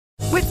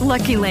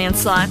Lucky Land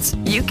Slots,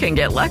 you can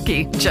get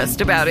lucky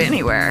just about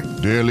anywhere.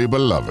 Dearly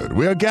beloved,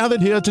 we are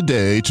gathered here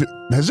today to...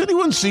 Has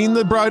anyone seen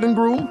the bride and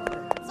groom?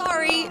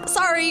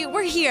 Sorry,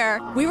 we're here.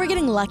 We were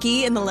getting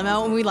lucky in the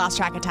limo and we lost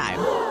track of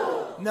time.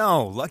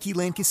 No, Lucky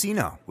Land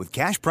Casino, with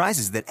cash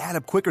prizes that add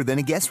up quicker than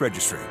a guest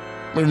registry.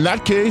 In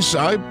that case,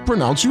 I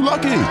pronounce you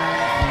lucky.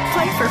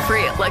 Play for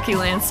free at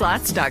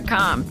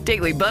LuckyLandSlots.com.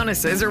 Daily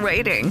bonuses are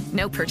waiting.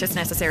 No purchase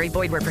necessary.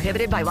 Void where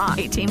prohibited by law.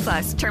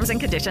 18+. Terms and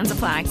conditions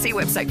apply. See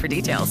website for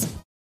details.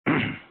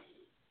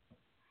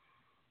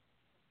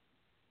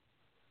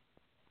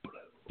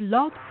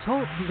 Blog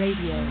Talk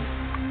Radio.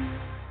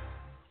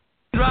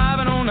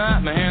 Driving all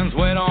night, my hands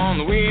wet on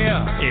the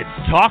wheel.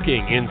 It's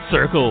Talking in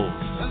Circles.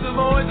 There's a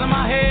voice in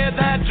my head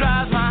that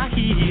drives my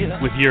heel.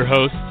 With your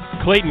hosts,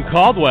 Clayton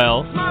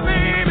Caldwell. My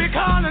baby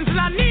calling till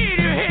I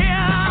need you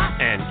here.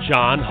 And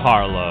John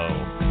Harlow.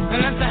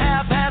 And it's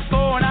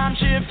 4:30 and I'm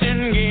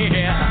shifting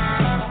gear.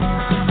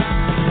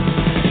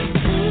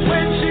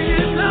 When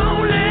she's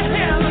lonely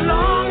and the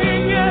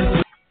longing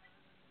gets...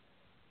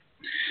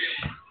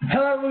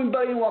 Hello,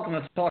 everybody. Welcome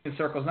to Talking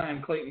Circles. I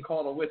am Clayton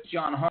Caldwell with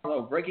John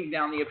Harlow, breaking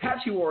down the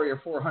Apache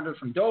Warrior 400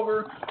 from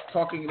Dover,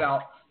 talking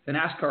about the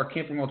NASCAR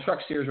Camping World Truck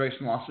Series race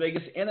from Las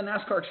Vegas, and the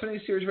NASCAR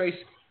XFINITY Series race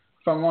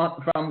from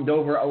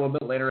Dover a little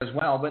bit later as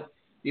well. But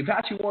the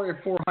Apache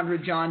Warrior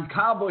 400, John,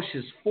 Kyle Busch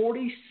is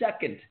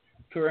 42nd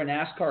for a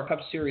NASCAR Cup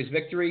Series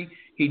victory.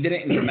 He did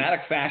it in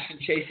dramatic fashion.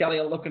 Chase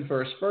Elliott looking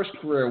for his first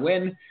career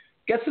win.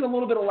 Gets in a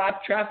little bit of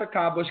lap traffic.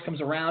 Kyle Busch comes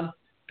around,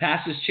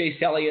 passes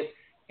Chase Elliott,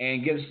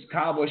 and gives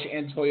Kyle Busch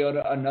and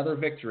Toyota another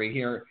victory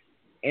here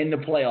in the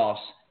playoffs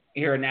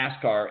here in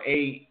NASCAR.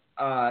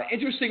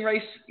 Interesting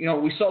race. You know,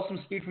 we saw some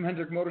speed from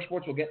Hendrick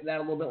Motorsports. We'll get to that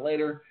a little bit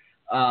later.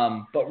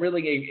 But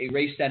really a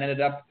race that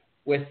ended up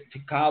with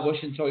Kyle Busch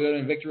and Toyota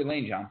in victory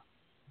lane, John.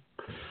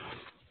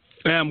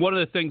 And one of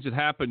the things that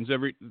happens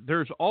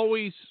there's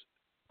always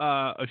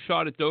a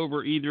shot at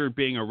Dover either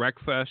being a wreck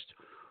fest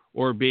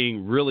or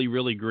being really,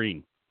 really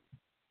green.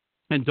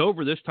 And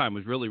Dover this time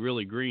was really,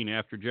 really green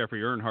after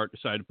Jeffrey Earnhardt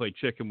decided to play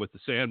chicken with the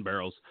sand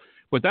barrels.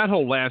 But that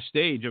whole last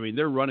stage, I mean,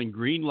 they're running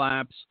green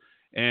laps.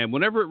 And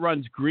whenever it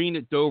runs green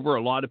at Dover,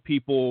 a lot of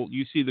people,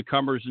 you see the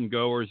comers and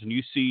goers, and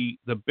you see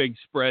the big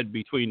spread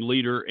between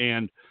leader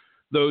and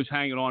those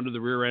hanging on to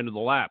the rear end of the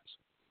laps.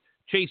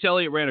 Chase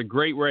Elliott ran a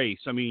great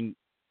race. I mean,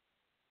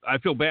 I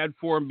feel bad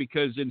for him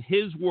because in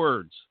his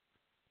words,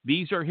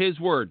 these are his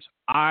words,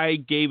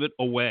 I gave it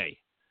away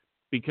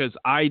because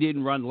I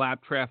didn't run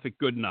lap traffic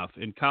good enough.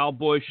 And Kyle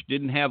Busch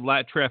didn't have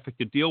lap traffic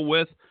to deal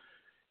with.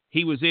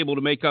 He was able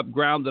to make up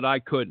ground that I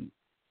couldn't.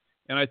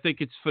 And I think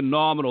it's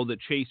phenomenal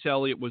that Chase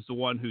Elliott was the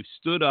one who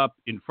stood up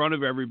in front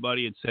of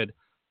everybody and said,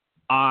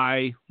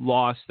 I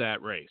lost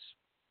that race.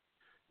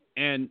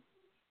 And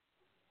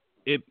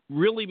it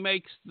really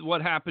makes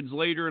what happens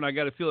later, and I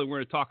got a feeling we're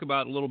going to talk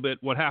about a little bit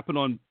what happened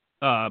on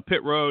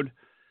pit road,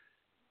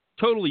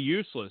 totally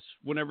useless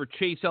whenever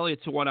Chase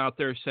Elliott's the one out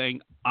there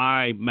saying,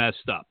 I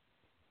messed up.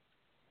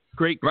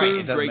 Great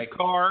crew, great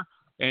car,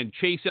 and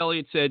Chase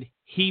Elliott said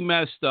he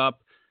messed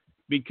up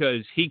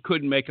because he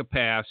couldn't make a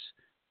pass.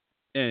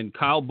 And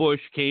Kyle Busch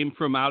came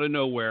from out of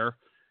nowhere,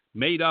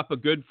 made up a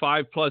good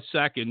 5+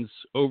 seconds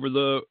over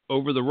the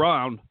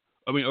run,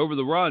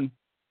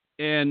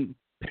 and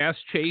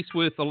passed Chase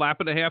with a lap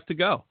and a half to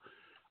go.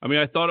 I mean,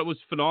 I thought it was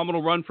a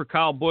phenomenal run for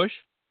Kyle Busch.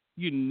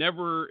 You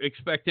never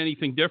expect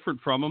anything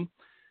different from him.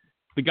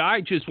 The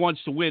guy just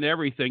wants to win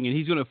everything, and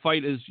he's going to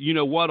fight his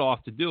you-know-what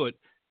off to do it,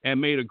 and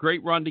made a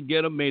great run to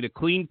get him, made a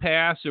clean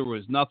pass. There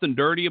was nothing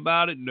dirty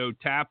about it, no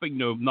tapping,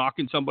 no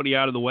knocking somebody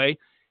out of the way.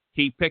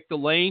 He picked the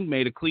lane,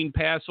 made a clean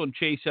pass on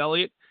Chase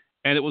Elliott,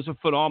 and it was a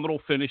phenomenal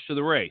finish to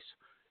the race.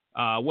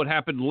 What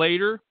happened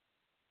later,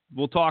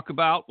 we'll talk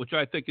about, which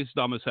I think is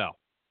dumb as hell.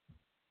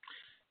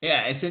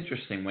 Yeah, it's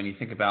interesting when you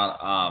think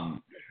about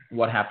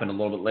what happened a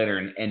little bit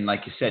later, and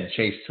like you said,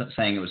 Chase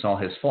saying it was all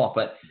his fault,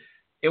 but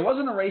it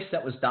wasn't a race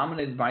that was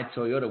dominated by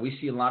Toyota. We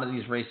see a lot of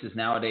these races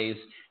nowadays,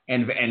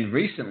 and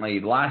recently,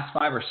 the last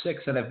 5 or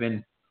 6 that have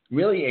been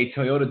really a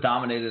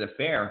Toyota-dominated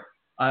affair.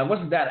 It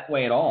wasn't that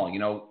way at all. You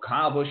know,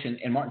 Kyle Busch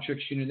and Martin Truex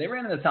Jr., they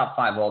ran in the top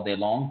 5 all day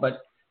long,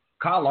 but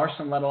Kyle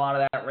Larson led a lot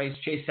of that race.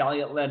 Chase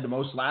Elliott led the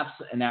most laps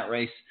in that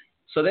race.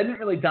 So they didn't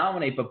really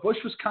dominate, but Busch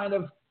was kind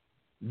of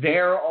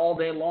there all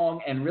day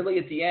long and really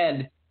at the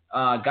end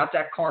got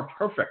that car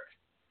perfect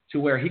to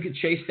where he could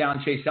chase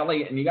down Chase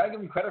Elliott, and you got to give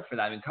him credit for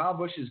that. I mean, Kyle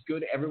Busch is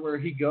good everywhere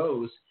he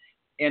goes,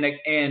 and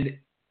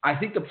I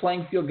think the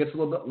playing field gets a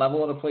little bit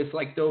level at a place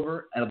like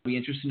Dover, and it'll be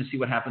interesting to see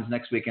what happens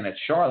next weekend at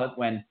Charlotte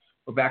when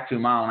we're back to a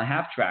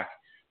 1.5-mile track.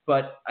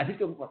 But I think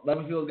the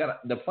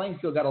playing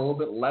field got a little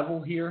bit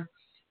level here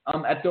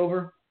at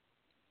Dover,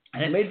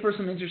 and it made for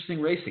some interesting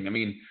racing. I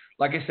mean,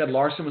 like I said,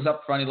 Larson was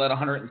up front. He led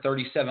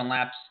 137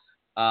 laps,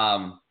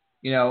 and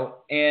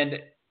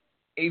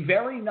a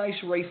very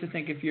nice race, I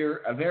think, if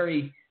you're a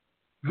very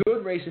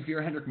good race if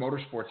you're a Hendrick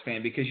Motorsports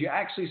fan, because you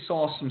actually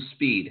saw some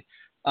speed.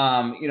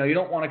 You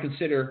don't want to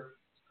consider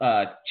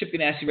Chip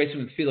Ganassi racing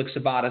with Felix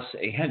Sabates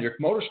a Hendrick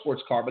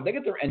Motorsports car, but they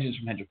get their engines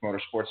from Hendrick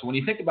Motorsports. So when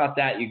you think about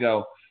that, you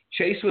go,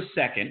 Chase was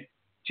second.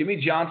 Jimmy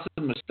Johnson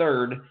was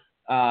third,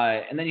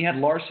 and then you had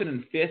Larson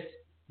in fifth,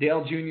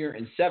 Dale Jr.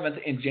 in seventh,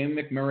 and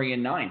Jamie McMurray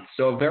in ninth.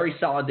 So a very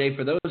solid day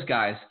for those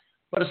guys.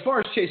 But as far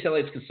as Chase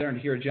Elliott's concerned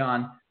here,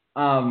 John,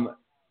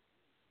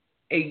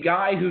 a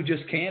guy who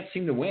just can't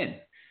seem to win.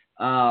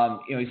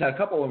 He's had a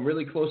couple of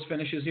really close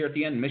finishes here at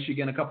the end.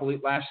 Michigan a couple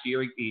last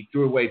year. He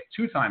threw away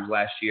 2 times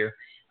last year.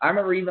 I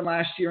remember even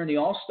last year in the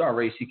All-Star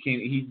race,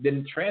 he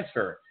didn't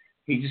transfer.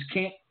 He just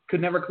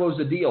could never close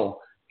the deal.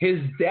 His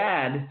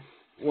dad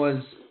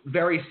was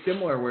very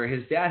similar, where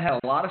his dad had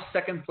a lot of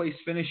second-place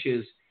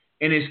finishes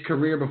in his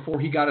career before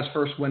he got his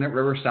first win at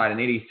Riverside in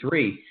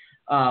 '83.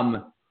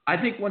 I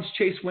think once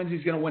Chase wins,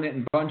 he's going to win it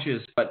in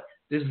bunches, but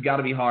this has got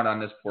to be hard on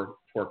this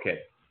poor kid.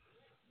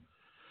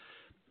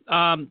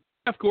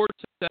 Of course,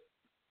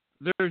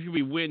 there's going to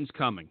be wins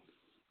coming.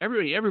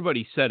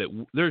 Everybody said it.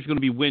 There's going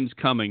to be wins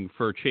coming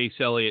for Chase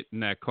Elliott in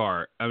that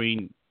car. I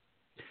mean,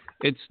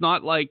 it's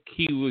not like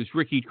he was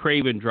Ricky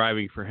Craven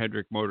driving for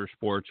Hendrick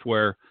Motorsports,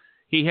 where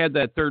he had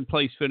that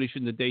third-place finish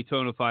in the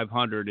Daytona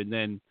 500, and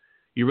then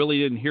you really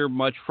didn't hear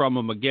much from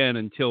him again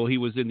until he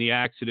was in the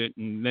accident,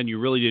 and then you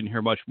really didn't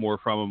hear much more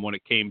from him when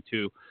it came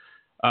to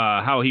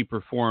how he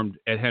performed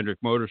at Hendrick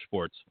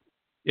Motorsports.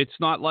 It's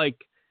not like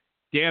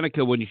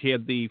Danica when she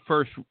had the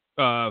first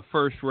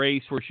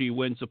race where she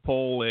wins a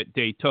pole at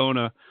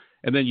Daytona,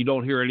 and then you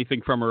don't hear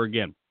anything from her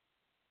again.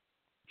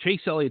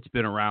 Chase Elliott's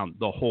been around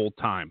the whole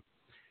time.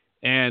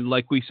 And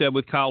like we said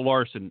with Kyle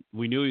Larson,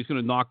 we knew he was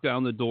going to knock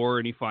down the door,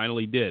 and he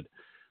finally did.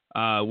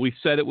 We've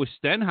said it with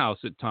Stenhouse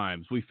at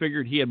times. We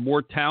figured he had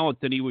more talent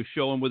than he was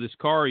showing with his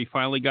car. He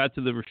finally got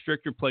to the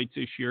restrictor plates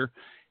this year,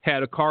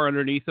 had a car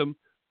underneath him,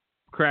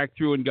 cracked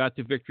through and got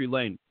to victory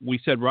lane.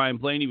 We said Ryan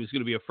Blaney was going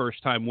to be a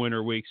first-time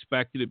winner. We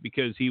expected it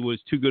because he was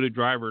too good a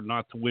driver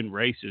not to win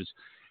races.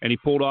 And he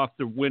pulled off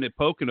the win at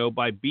Pocono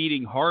by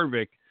beating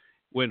Harvick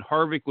when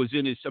Harvick was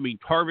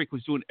Harvick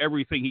was doing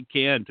everything he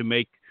can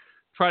to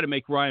try to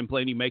make Ryan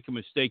Blaney make a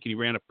mistake, and he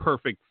ran a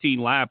perfect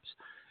 15 laps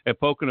at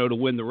Pocono to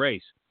win the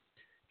race.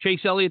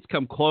 Chase Elliott's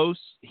come close.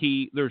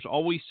 There's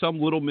always some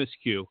little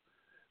miscue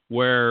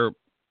where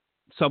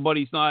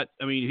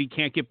he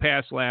can't get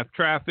past lap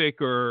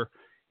traffic, or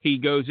he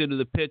goes into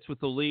the pits with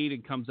the lead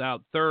and comes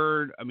out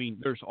third. I mean,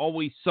 there's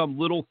always some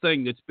little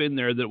thing that's been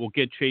there that will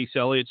get Chase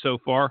Elliott so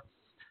far.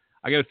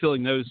 I got a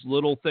feeling those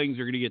little things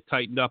are going to get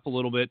tightened up a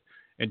little bit,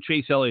 and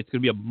Chase Elliott's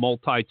going to be a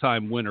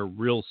multi-time winner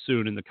real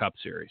soon in the Cup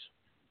Series.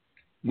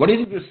 What do you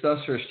think this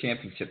does for his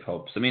championship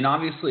hopes? I mean,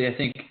 obviously, I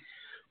think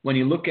when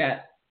you look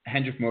at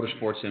Hendrick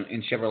Motorsports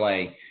and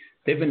Chevrolet,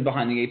 they've been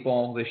behind the 8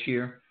 ball this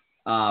year.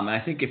 And I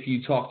think if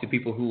you talk to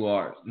people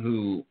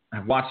who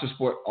have watched the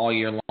sport all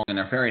year long and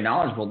are very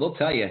knowledgeable, they'll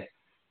tell you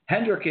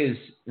Hendrick is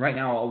right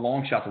now a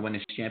long shot to win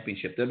this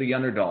championship. They're the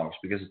underdogs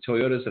because the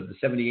Toyotas of the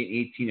 78 and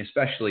 18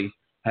 especially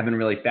have been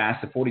really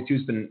fast. The 42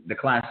 has been the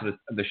class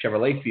of the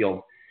Chevrolet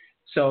field.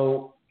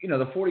 So,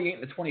 the 48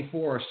 and the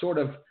 24 are sort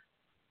of,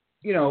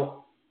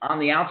 on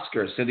the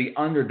outskirts. They're the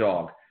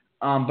underdog.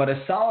 But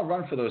a solid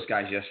run for those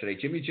guys yesterday.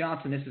 Jimmy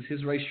Johnson, this is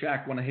his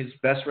racetrack, one of his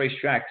best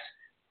racetracks.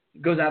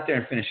 Goes out there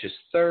and finishes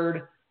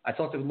third. I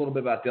talked a little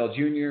bit about Dale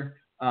Jr.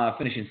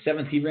 Finishing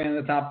 7th. He ran in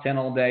the top 10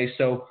 all day.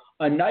 So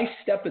a nice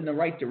step in the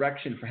right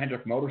direction for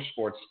Hendrick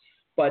Motorsports.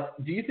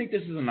 But do you think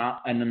this is an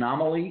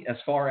anomaly as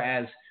far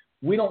as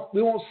we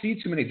won't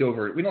see too many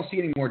Dover. We don't see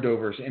any more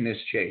Dovers in this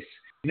chase.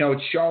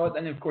 It's Charlotte,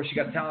 and then, of course,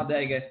 you got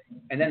Talladega,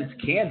 and then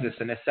it's Kansas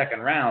in the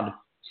second round.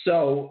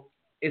 So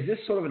is this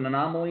sort of an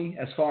anomaly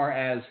as far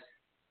as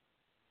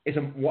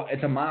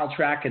it's a mile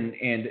track and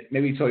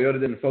maybe Toyota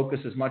didn't focus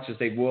as much as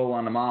they will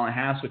on the 1.5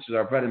 miles, which is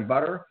our bread and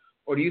butter?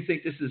 Or do you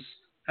think this is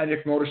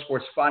Hendrick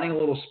Motorsports finding a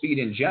little speed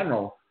in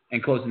general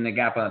and closing the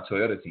gap on the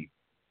Toyota team?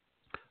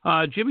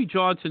 Jimmy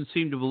Johnson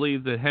seemed to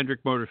believe that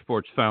Hendrick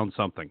Motorsports found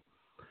something.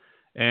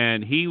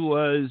 And he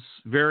was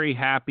very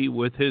happy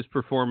with his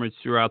performance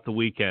throughout the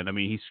weekend. I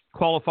mean, he's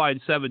qualified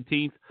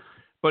 17th,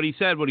 but he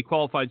said when he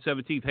qualified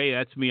 17th, hey,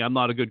 that's me. I'm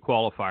not a good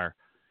qualifier.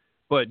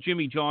 But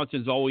Jimmy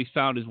Johnson's always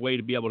found his way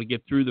to be able to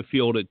get through the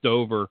field at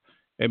Dover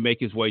and make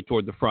his way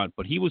toward the front.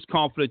 But he was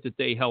confident that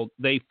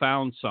they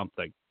found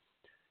something.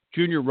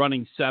 Junior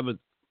running 7th,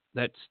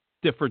 that's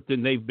different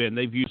than they've been.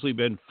 They've usually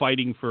been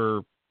fighting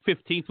for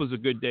 15th was a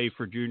good day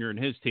for Junior and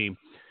his team.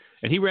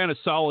 And he ran a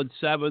solid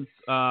 7th,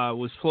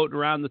 was floating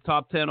around the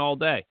top 10 all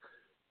day.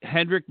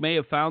 Hendrick may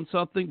have found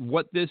something.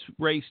 What this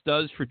race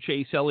does for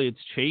Chase Elliott's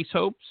chase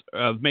hopes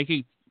of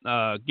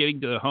getting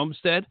to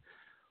Homestead,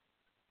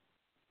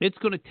 it's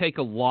going to take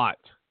a lot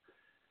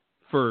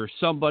for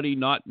somebody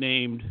not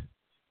named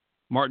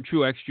Martin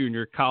Truex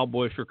Jr., Kyle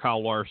Busch, or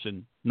Kyle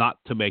Larson not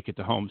to make it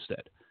to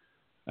Homestead.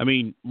 I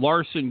mean,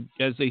 Larson,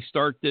 as they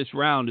start this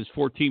round, is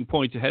 14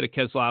 points ahead of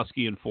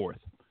Keselowski in 4th.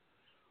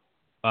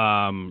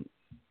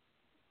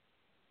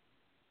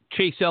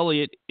 Chase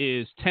Elliott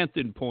is 10th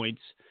in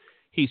points.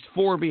 He's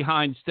 4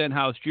 behind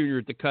Stenhouse Jr.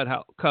 at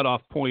the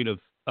cutoff point of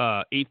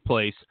 8th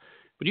place.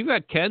 But you've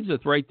got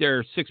Kenseth right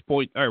there,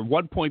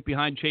 1 point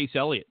behind Chase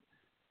Elliott.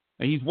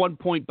 And he's 1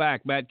 point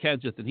back, Matt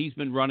Kenseth, and he's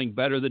been running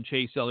better than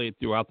Chase Elliott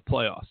throughout the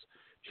playoffs.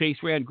 Chase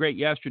ran great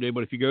yesterday,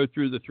 but if you go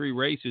through the 3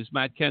 races,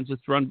 Matt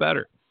Kenseth's run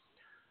better.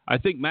 I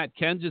think Matt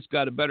Kenseth's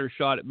got a better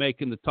shot at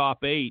making the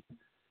top 8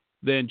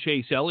 than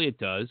Chase Elliott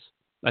does.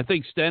 I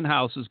think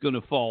Stenhouse is going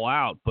to fall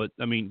out, but,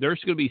 I mean, there's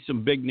going to be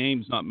some big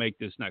names not make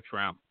this next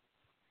round.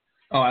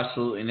 Oh,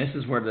 absolutely. And this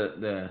is where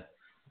the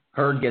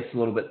herd gets a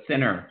little bit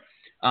thinner.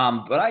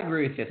 But I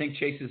agree with you. I think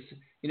Chase is,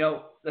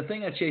 the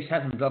thing that Chase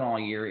hasn't done all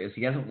year is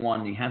he hasn't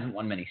won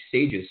many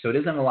stages, so it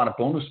isn't a lot of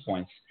bonus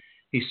points.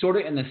 He's sort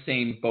of in the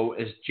same boat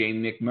as Jay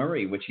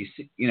McMurray, which you've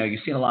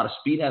seen a lot of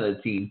speed out of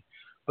the team,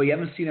 but you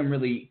haven't seen him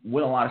really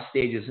win a lot of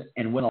stages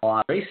and win a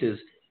lot of races.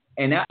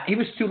 And he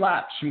was 2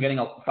 laps from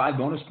getting 5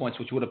 bonus points,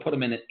 which would have put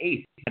him in at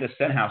 8th at a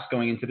Stenhouse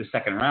going into the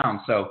second round.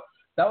 So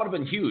that would have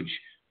been huge.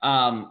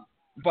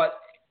 But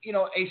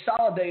a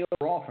solid day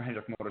overall for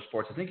Hendrick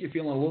Motorsports. I think you're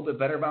feeling a little bit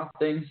better about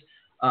things.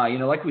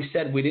 Like we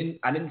said,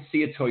 I didn't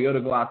see a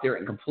Toyota go out there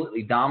and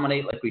completely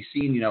dominate like we've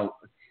seen.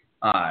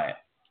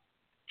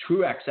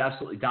 Truex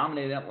absolutely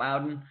dominated at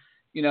Loudon.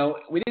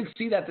 We didn't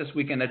see that this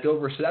weekend at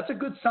Dover, so that's a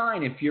good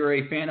sign if you're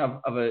a fan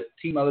of a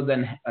team other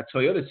than a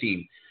Toyota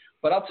team.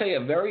 But I'll tell you,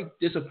 a very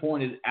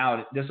disappointing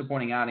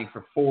outing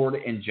for Ford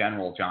in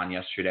general, John,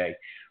 yesterday.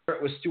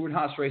 It was Stewart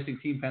Haas Racing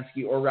Team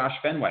Penske or Roush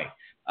Fenway.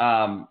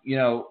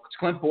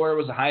 Clint Boyer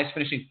was the highest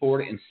finishing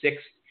Ford in 6th.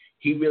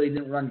 He really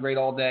didn't run great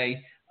all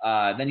day.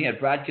 Then you had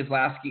Brad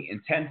Keselowski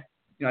in 10th.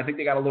 I think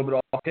they got a little bit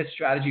off his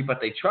strategy, but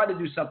they tried to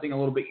do something a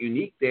little bit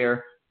unique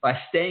there by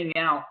staying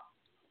out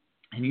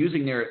and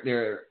using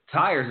their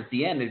tires at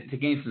the end to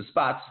gain some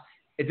spots.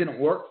 It didn't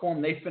work for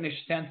them. They finished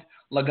 10th.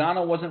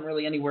 Logano wasn't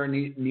really anywhere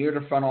near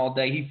the front all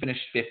day. He finished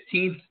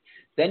 15th.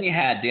 Then you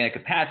had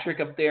Danica Patrick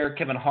up there.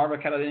 Kevin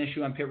Harvick had an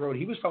issue on pit road.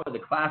 He was probably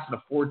the class of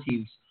the 4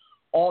 teams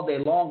all day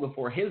long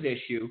before his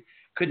issue.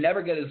 Could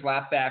never get his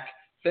lap back.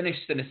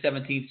 Finished in the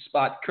 17th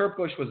spot. Kurt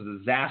Busch was a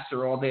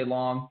disaster all day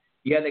long.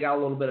 Yeah, they got a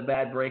little bit of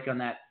bad break on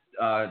that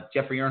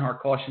Jeffrey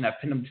Earnhardt caution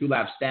that pinned him 2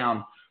 laps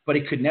down, but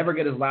he could never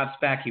get his laps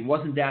back. He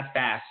wasn't that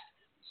fast.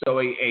 So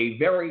a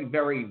very,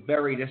 very,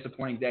 very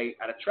disappointing day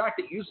at a track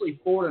that usually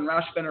Ford and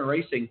Roush Fenway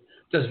Racing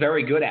does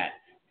very good at.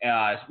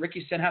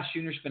 Ricky Stenhouse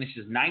Jr.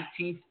 finishes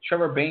 19th.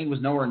 Trevor Bayne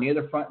was nowhere near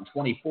the front in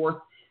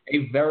 24th.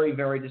 A very,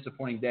 very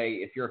disappointing day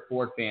if you're a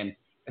Ford fan,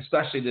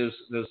 especially those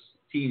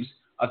teams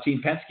of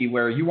Team Penske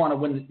where you want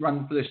to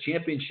run for this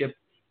championship,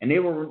 and they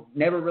were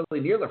never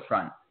really near the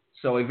front.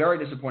 So a very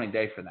disappointing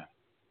day for them.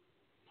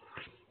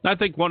 I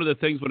think one of the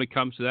things when it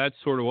comes to that,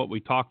 sort of what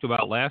we talked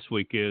about last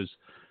week, is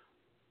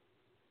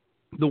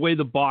the way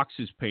the box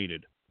is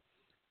painted.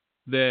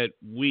 That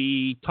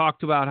we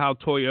talked about how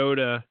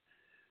Toyota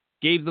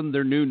gave them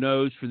their new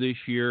nose for this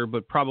year,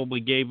 but probably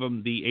gave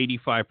them the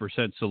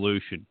 85%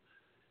 solution.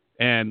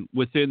 And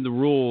within the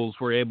rules,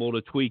 we're able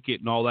to tweak it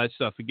and all that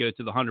stuff and get it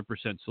to the 100%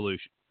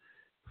 solution.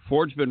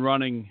 Ford's been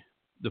running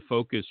the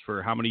Focus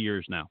for how many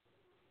years now?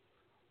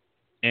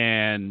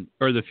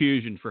 Or the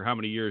Fusion for how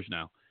many years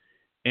now?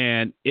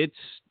 And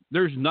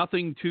there's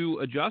nothing to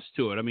adjust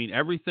to it. I mean,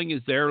 everything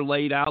is there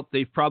laid out.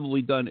 They've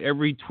probably done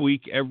every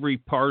tweak, every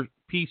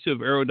piece of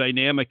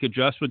aerodynamic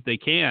adjustment they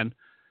can.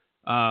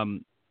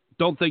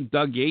 Don't think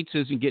Doug Yates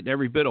isn't getting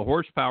every bit of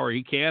horsepower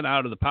he can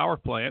out of the power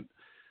plant.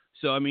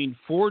 So, I mean,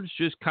 Ford's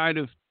just kind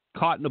of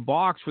caught in a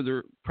box where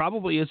there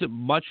probably isn't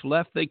much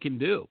left they can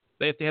do.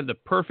 They have to have the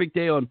perfect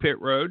day on pit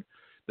road.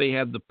 They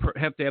have to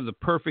have the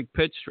perfect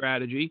pit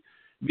strategy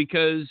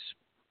because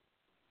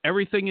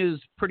everything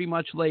is pretty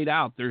much laid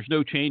out. There's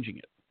no changing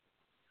it.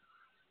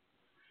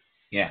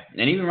 Yeah,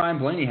 and even Ryan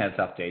Blaney has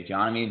updates,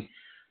 John. I mean,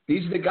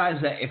 these are the guys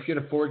that, if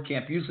you're the Ford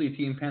camp, usually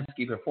Team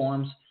Penske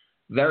performs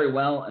very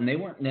well, and they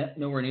weren't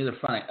nowhere near the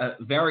front. A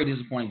very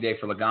disappointing day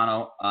for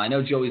Logano. I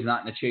know Joey's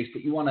not in the chase,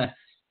 but you want to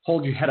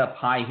hold your head up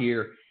high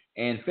here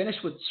and finish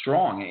with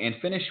strong and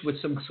finish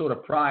with some sort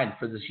of pride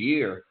for this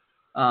year.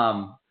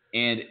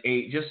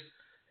 Just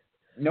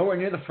nowhere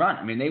near the front.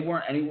 I mean, they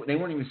weren't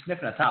even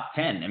sniffing a top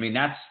 10. I mean,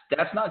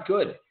 that's not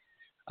good.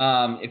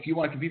 If you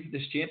want to compete for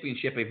this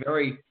championship, a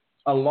very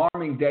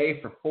alarming day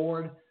for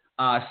Ford.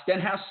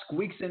 Stenhouse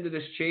squeaks into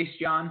this chase,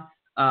 John.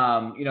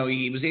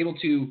 He was able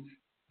to,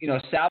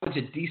 salvage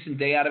a decent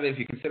day out of it. If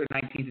you consider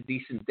 19th a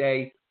decent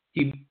day,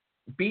 he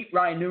beat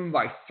Ryan Newman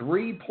by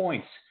 3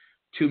 points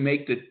to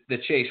make the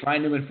chase.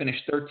 Ryan Newman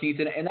finished 13th,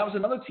 and that was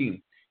another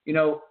team.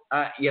 You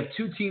have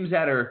 2 teams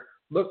that are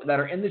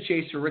in the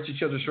chase for Richard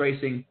Childress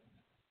Racing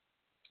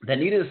that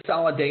needed a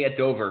solid day at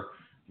Dover.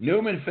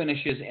 Newman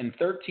finishes in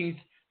 13th.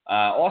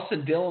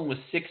 Austin Dillon was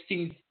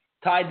 16th.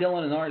 Ty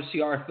Dillon, an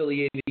RCR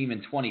affiliated team,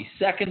 in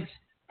 22nd.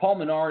 Paul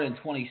Menard in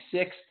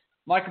 26th.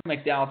 Michael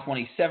McDowell,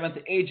 27th.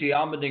 AJ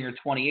Allmendinger,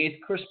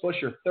 28th. Chris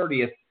Buescher,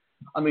 30th.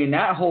 I mean,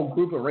 that whole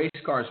group of race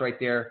cars right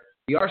there,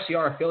 the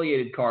RCR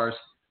affiliated cars,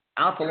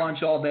 out to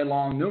lunch all day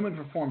long. Newman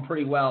performed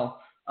pretty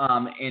well,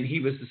 and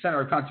he was the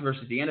center of controversy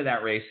at the end of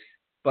that race.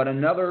 But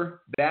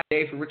another bad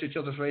day for Richard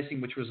Childress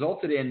Racing, which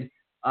resulted in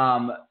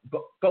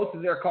both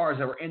of their cars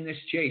that were in this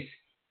chase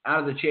out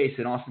of the chase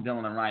in Austin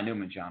Dillon and Ryan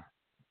Newman, John.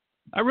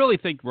 I really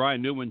think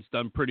Ryan Newman's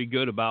done pretty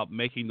good about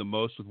making the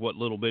most with what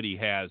little bit he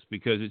has,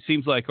 because it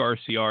seems like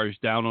RCR is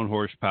down on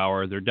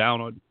horsepower. They're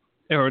down on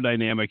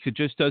aerodynamics. It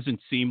just doesn't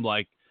seem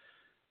like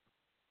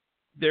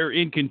they're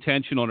in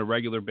contention on a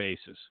regular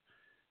basis.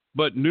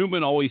 But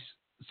Newman always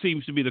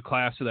seems to be the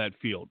class of that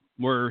field,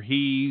 where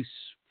he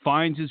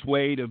finds his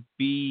way to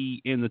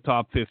be in the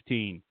top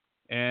 15.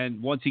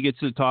 And once he gets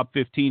to the top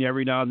 15,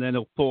 every now and then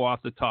he'll pull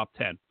off the top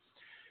 10.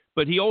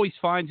 But he always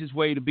finds his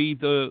way to be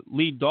the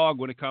lead dog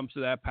when it comes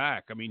to that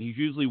pack. I mean, he's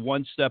usually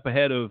one step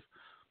ahead of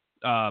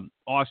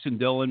Austin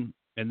Dillon,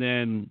 and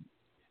then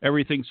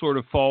everything sort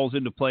of falls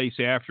into place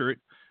after it.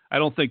 I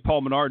don't think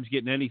Paul Menard's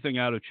getting anything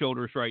out of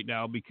Childress right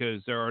now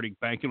because they're already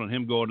banking on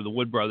him going to the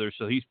Wood Brothers,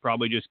 so he's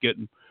probably just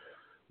getting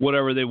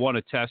whatever they want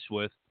to test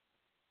with.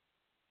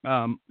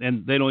 And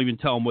they don't even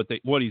tell him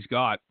what he's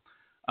got.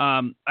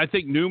 I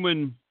think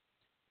Newman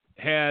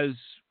has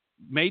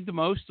made the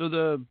most of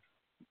the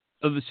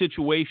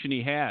situation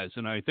he has,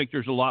 and I think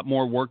there's a lot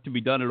more work to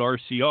be done at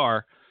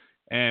RCR,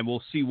 and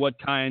we'll see what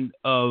kind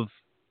of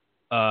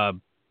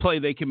play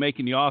they can make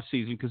in the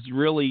offseason, because there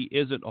really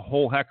isn't a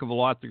whole heck of a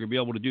lot they're going to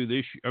be able to do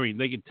this year. I mean,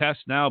 they can test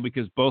now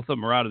because both of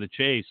them are out of the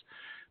chase,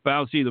 but I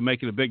don't see them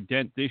making a big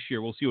dent this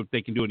year. We'll see what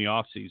they can do in the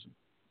offseason.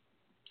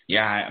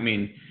 Yeah, I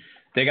mean,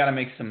 they got to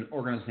make some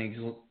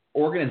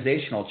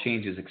organizational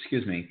changes,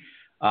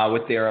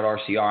 with there at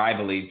RCR, I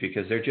believe,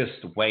 because they're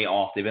just way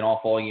off. They've been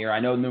off all year.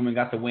 I know Newman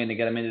got the win to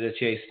get them into the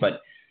chase,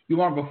 but you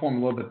want to perform a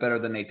little bit better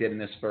than they did in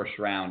this first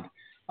round.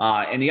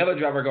 And the other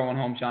driver going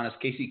home, John, is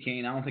Casey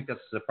Kane. I don't think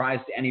that's a surprise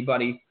to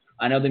anybody.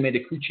 I know they made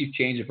the crew chief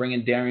change of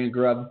bringing Darian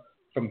Grubb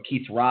from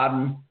Keith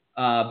Rodden.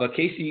 But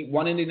Casey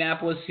won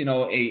Indianapolis,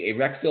 a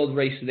wreck-filled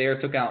race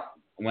there,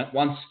 went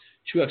once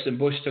Truex and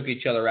Busch took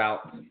each other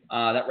out.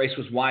 That race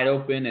was wide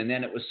open, and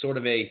then it was sort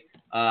of a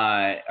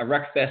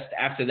wreck fest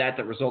after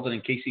that resulted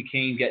in Casey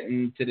Kane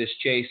getting to this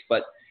chase.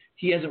 But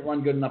he hasn't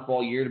run good enough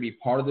all year to be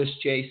part of this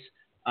chase.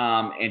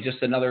 And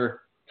just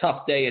another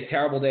tough day, a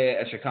terrible day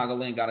at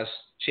Chicagoland, got his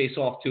chase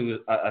off to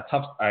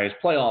his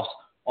playoffs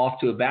off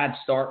to a bad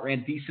start.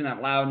 Ran decent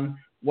at Loudon,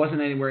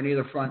 wasn't anywhere near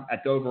the front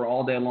at Dover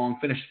all day long.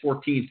 Finished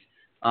 14th,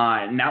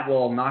 and that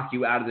will knock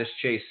you out of this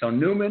chase. So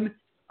Newman,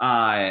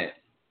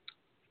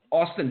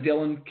 Austin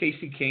Dillon,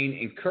 Casey Kane,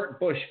 and Kurt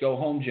Busch go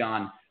home,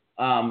 John.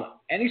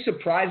 Any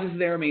surprises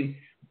there? I mean,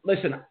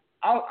 listen,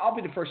 I'll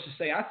be the first to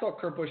say I thought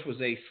Kurt Busch was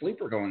a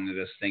sleeper going into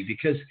this thing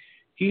because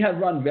he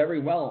had run very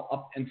well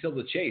up until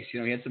the chase. He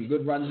had some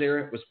good runs there.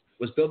 It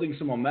was building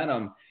some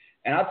momentum.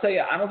 And I'll tell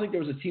you, I don't think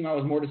there was a team I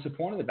was more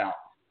disappointed about.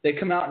 They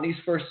come out in these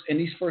first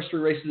three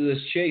races of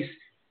this chase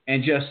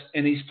and just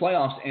in these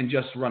playoffs and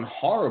just run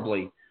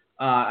horribly.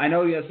 I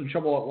know he had some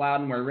trouble at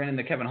Loudon where he ran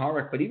into Kevin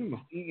Harvick, but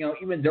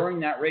even during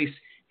that race,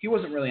 he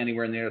wasn't really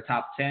anywhere near the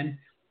top 10.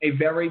 A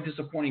very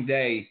disappointing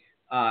day.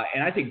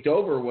 And I think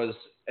Dover was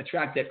a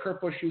track that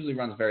Kurt Busch usually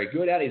runs very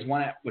good at. He's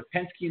won it with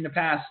Penske in the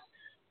past.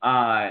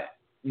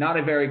 Not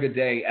a very good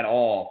day at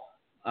all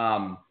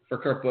for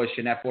Kurt Busch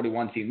and that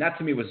 41 team. That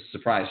to me was a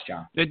surprise,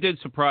 John. It did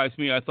surprise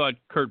me. I thought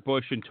Kurt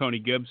Busch and Tony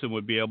Gibson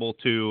would be able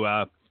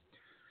to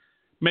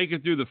make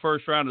it through the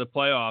first round of the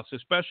playoffs,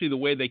 especially the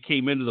way they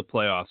came into the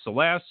playoffs. The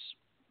last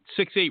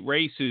 6-8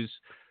 races,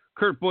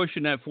 Kurt Busch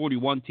and that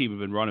 41 team have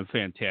been running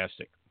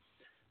fantastic.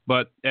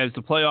 But as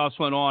the playoffs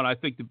went on, I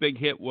think the big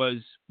hit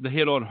was the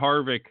hit on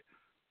Harvick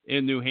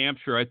in New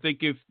Hampshire. I think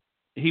if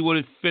he would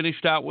have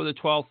finished out with a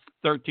 12th,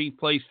 13th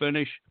place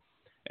finish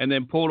and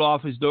then pulled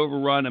off his Dover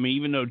run, I mean,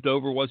 even though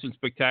Dover wasn't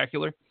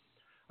spectacular,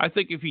 I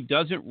think if he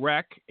doesn't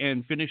wreck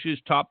and finishes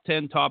top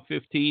 10, top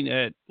 15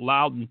 at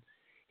Loudon,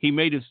 he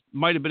might have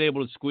been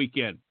able to squeak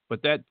in.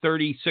 But that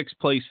 36th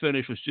place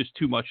finish was just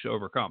too much to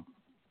overcome.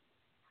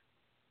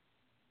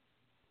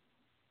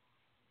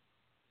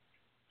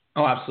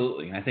 Oh,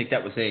 absolutely. I think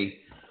that was a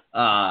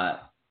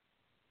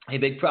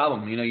big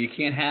problem. You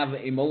can't have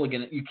a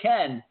mulligan. You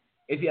can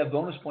if you have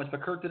bonus points,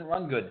 but Kurt didn't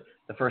run good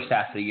the first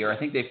half of the year. I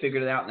think they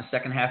figured it out in the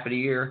second half of the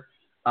year.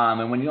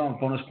 And when you don't have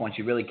bonus points,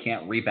 you really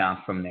can't rebound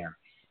from there.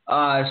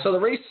 So the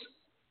race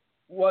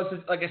was,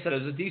 like I said,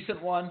 it was a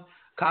decent one.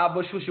 Kyle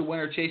Busch was your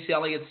winner. Chase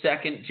Elliott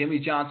second. Jimmy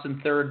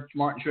Johnson third.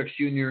 Martin Truex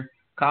Jr.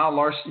 Kyle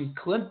Larson,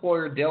 Clint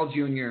Boyer, Dale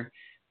Jr.,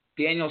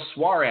 Daniel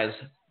Suarez,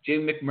 Jay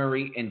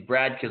McMurray, and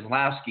Brad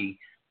Keselowski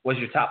was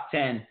your top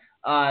 10.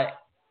 Where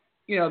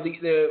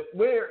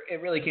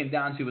it really came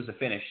down to was the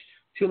finish.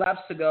 2 laps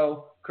to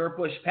go. Kyle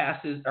Busch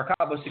passes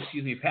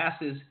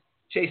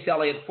Chase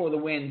Elliott for the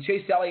win.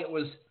 Chase Elliott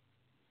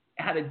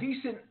had a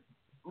decent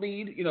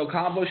lead.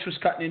 Kyle Busch was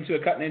cutting into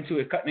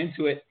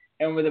it.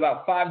 And with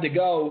about 5 to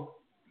go,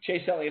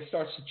 Chase Elliott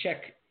starts to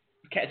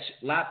catch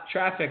lap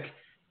traffic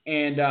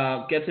and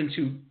gets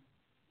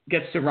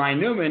to Ryan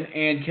Newman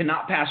and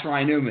cannot pass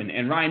Ryan Newman.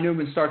 And Ryan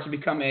Newman starts to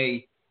become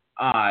a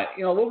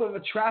little bit of a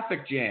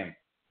traffic jam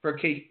for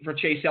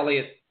Chase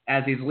Elliott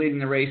as he's leading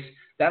the race.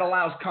 That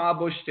allows Kyle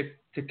Busch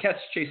to catch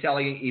Chase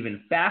Elliott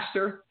even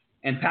faster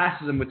and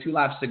passes him with 2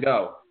 laps to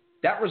go.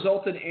 That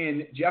resulted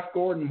in Jeff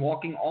Gordon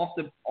walking off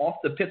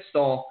the pit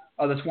stall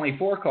of the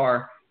 24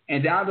 car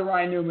and down to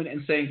Ryan Newman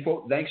and saying,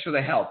 quote, "Thanks for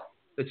the help."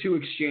 The two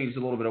exchanged a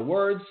little bit of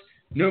words.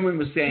 Newman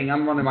was saying,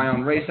 "I'm running my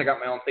own race. I got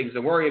my own things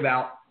to worry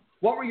about."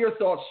 What were your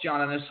thoughts,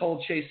 John, on this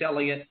whole Chase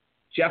Elliott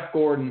Jeff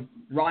Gordon,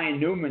 Ryan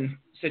Newman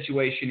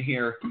situation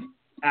here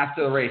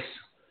after the race?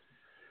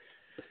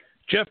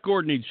 Jeff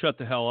Gordon needs to shut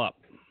the hell up.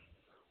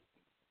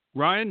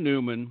 Ryan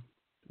Newman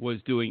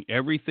was doing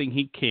everything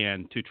he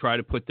can to try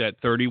to put that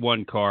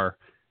 31 car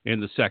in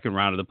the second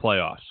round of the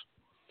playoffs.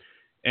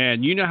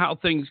 And you know how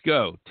things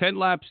go. 10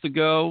 laps to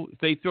go. If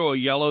they throw a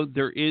yellow,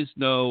 there is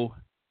no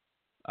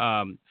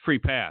free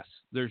pass.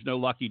 There's no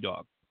lucky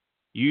dog.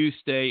 You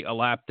stay a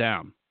lap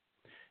down.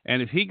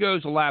 And if he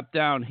goes a lap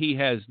down, he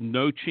has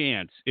no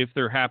chance if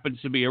there happens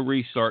to be a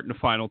restart in the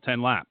final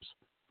 10 laps.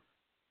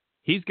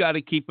 He's got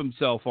to keep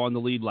himself on the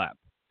lead lap.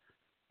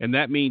 And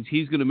that means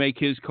he's going to make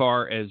his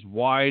car as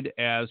wide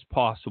as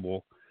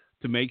possible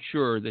to make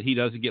sure that he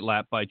doesn't get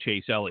lapped by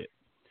Chase Elliott.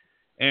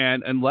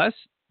 And unless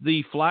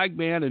the flag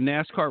man in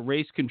NASCAR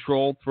race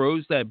control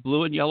throws that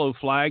blue and yellow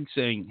flag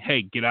saying,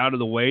 hey, get out of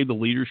the way, the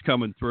leader's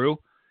coming through,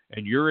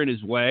 and you're in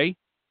his way.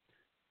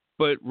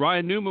 But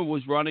Ryan Newman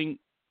was running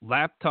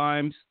lap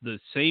times the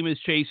same as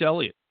Chase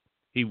Elliott.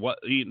 He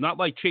not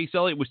like Chase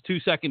Elliott was 2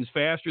 seconds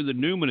faster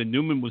than Newman, and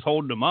Newman was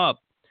holding him up.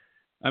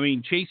 I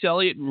mean, Chase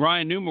Elliott and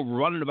Ryan Newman were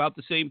running about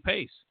the same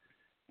pace.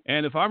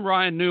 And if I'm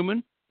Ryan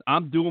Newman,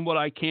 I'm doing what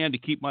I can to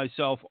keep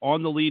myself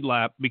on the lead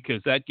lap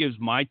because that gives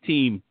my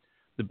team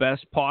the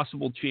best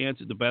possible chance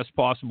at the best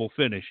possible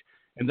finish.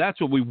 And that's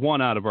what we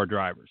want out of our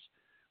drivers.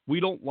 We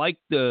don't like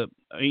you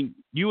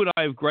and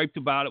I have griped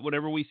about it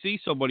whenever we see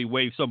somebody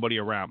wave somebody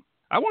around.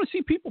 I want to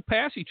see people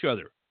pass each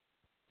other.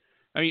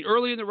 I mean,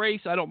 early in the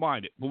race, I don't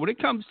mind it. But when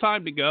it comes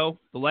time to go,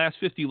 the last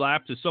 50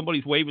 laps, if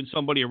somebody's waving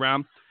somebody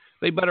around,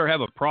 they better have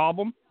a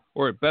problem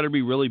or it better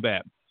be really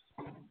bad.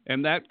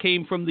 And that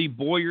came from the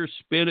Boyer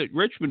spin at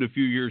Richmond a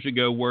few years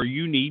ago where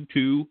you need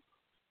to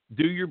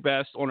do your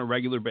best on a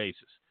regular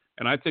basis.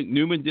 And I think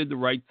Newman did the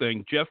right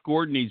thing. Jeff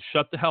Gordon needs to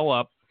shut the hell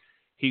up.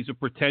 He's a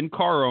pretend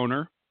car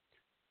owner,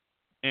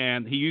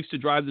 and he used to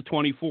drive the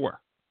 24.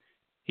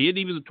 He isn't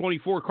even the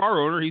 24 car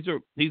owner.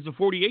 He's a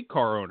 48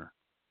 car owner.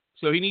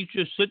 So he needs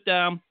to just sit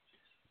down,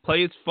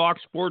 play his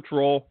Fox Sports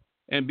role,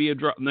 and be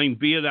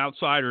an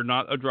outsider,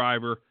 not a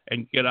driver,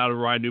 and get out of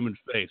Ryan Newman's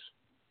face.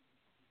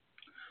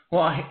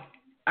 Well,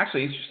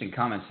 actually, interesting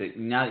comments.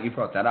 Now that you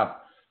brought that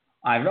up,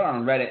 I read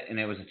on Reddit, and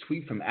it was a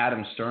tweet from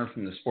Adam Stern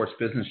from the Sports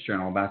Business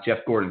Journal about Jeff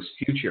Gordon's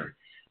future.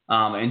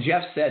 And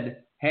Jeff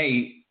said,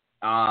 hey,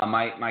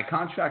 my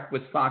contract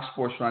with Fox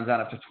Sports runs out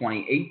after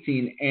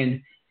 2018,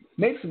 and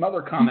made some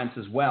other comments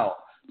as well,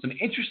 some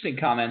interesting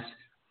comments.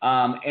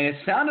 And it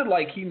sounded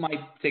like he might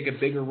take a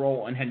bigger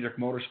role in Hendrick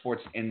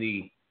Motorsports in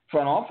the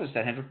front office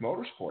at Hendrick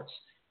Motorsports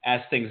as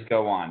things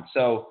go on.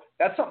 So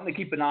that's something to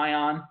keep an eye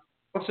on.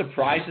 I'm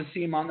surprised to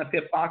see him on the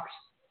pit box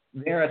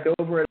there at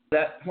Dover at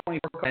that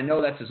 24. I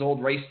know that's his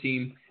old race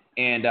team.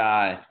 And,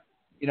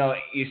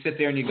 you sit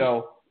there and you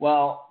go,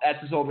 well, that's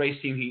his old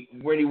race team.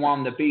 Where do you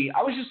want him to be?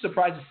 I was just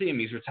surprised to see him.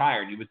 He's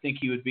retired. You would think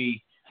he would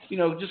be,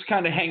 just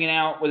kind of hanging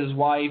out with his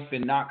wife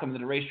and not coming to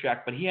the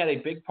racetrack. But he had a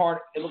big part.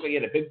 It looked like he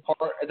had a big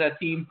part of that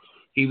team.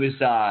 He was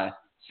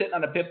sitting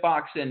on the pit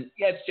box. And,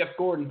 yeah, it's Jeff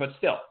Gordon, but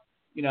still.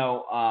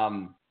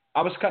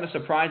 I was kind of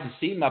surprised to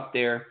see him up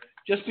there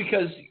just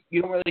because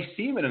you don't really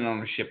see him in an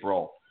ownership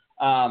role.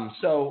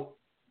 So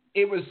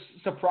it was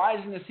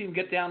surprising to see him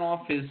get down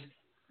off his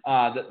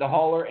the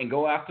hauler and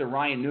go after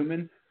Ryan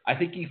Newman. I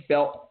think he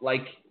felt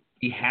like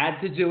he had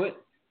to do it.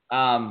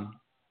 Now,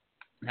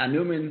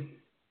 Newman,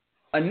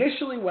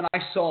 initially when I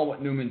saw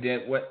what Newman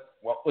did, what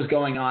was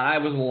going on, I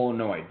was a little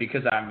annoyed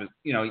because I was,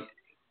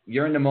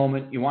 you're in the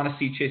moment. You want to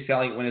see Chase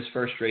Elliott win his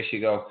first race.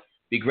 You go,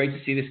 be great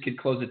to see this kid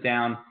close it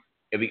down.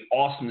 It'd be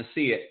awesome to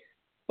see it.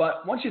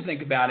 But once you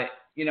think about it,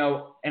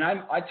 and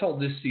I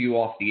told this to you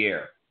off the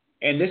air,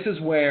 and this is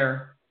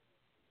where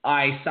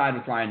I side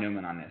with Ryan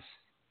Newman on this.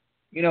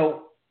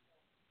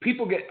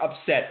 People get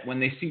upset when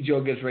they see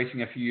Joe Gibbs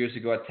racing a few years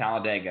ago at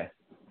Talladega,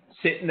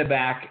 sit in the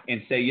back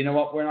and say, you know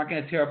what, we're not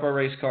going to tear up our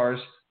race cars.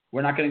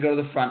 We're not going to go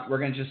to the front. We're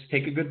going to just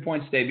take a good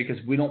point stay because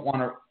we don't want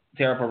to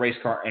tear up our race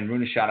car and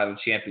ruin a shot at the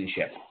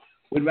championship.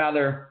 We'd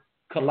rather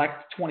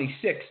collect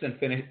 26th and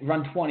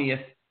run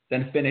 20th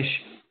than finish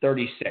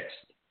 36th.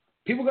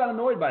 People got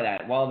annoyed by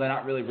that while they're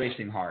not really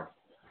racing hard.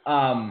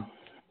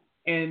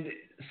 And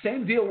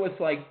same deal with,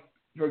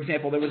 for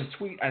example, there was a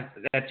tweet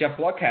that Jeff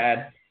Luck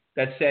had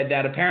that said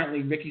that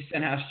apparently Ricky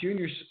Stenhouse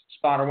Jr.'s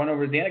spotter went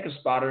over to Danica's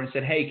spotter and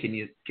said, hey, can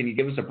you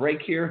give us a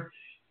break here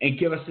and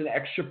give us an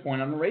extra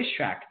point on the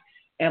racetrack?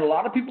 And a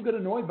lot of people get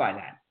annoyed by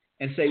that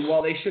and say,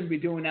 well, they shouldn't be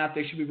doing that.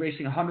 They should be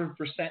racing 100%.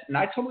 And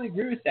I totally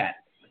agree with that.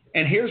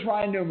 And here's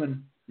Ryan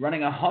Newman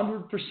running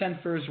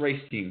 100% for his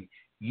race team.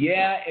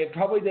 Yeah, it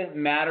probably didn't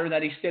matter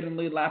that he stayed in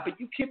the lead lap, but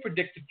you can't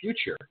predict the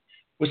future.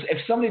 If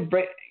somebody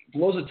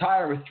blows a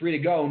tire with 3 to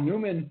go,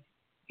 Newman,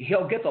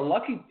 he'll get the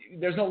lucky –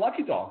 there's no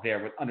lucky dog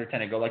there with under 10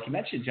 to go, like you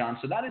mentioned, John.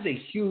 So that is a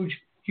huge,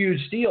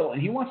 huge deal,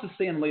 and he wants to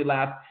stay in the lead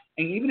lap.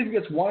 And even if he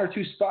gets 1 or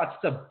 2 spots,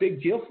 it's a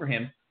big deal for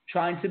him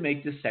trying to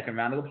make this second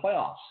round of the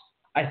playoffs.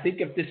 I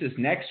think if this is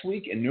next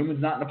week and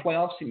Newman's not in the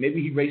playoffs,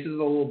 maybe he races a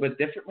little bit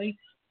differently.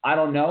 I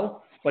don't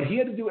know. But he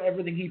had to do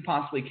everything he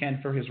possibly can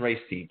for his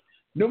race team.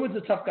 Newman's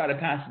a tough guy to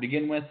pass to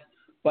begin with.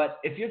 But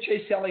if you're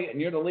Chase Elliott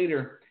and you're the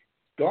leader,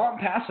 go out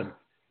and pass him.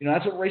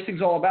 That's what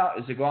racing's all about,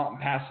 is to go out and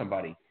pass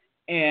somebody.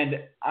 And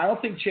I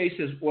don't think Chase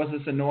was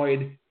as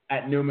annoyed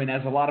at Newman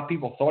as a lot of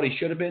people thought he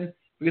should have been,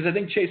 because I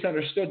think Chase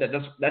understood that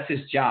that's his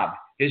job.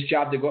 His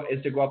job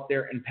is to go up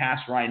there and pass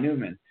Ryan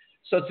Newman.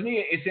 So to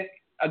me,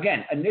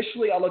 again,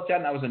 initially I looked at it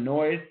and I was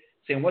annoyed,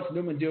 saying, what's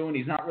Newman doing?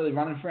 He's not really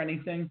running for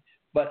anything.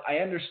 But I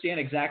understand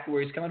exactly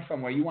where he's coming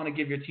from, where you want to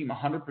give your team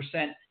 100%,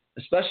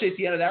 especially at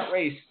the end of that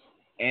race.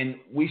 And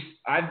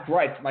I've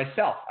griped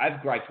myself.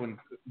 I've griped when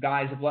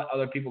guys have let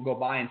other people go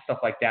by and stuff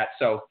like that.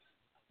 So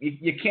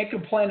you can't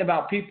complain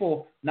about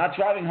people not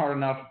driving hard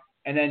enough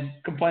and then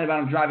complain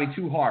about them driving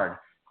too hard.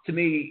 To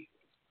me,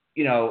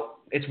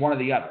 it's one or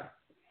the other.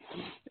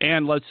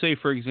 And let's say,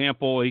 for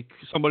example,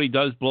 somebody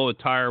does blow a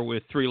tire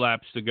with 3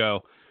 laps to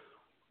go.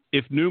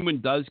 If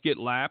Newman does get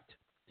lapped,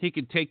 he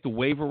can take the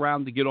wave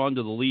around to get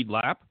onto the lead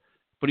lap,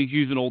 but he's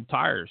using old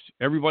tires.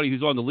 Everybody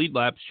who's on the lead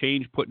laps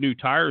put new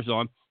tires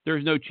on.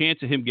 There's no chance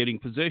of him getting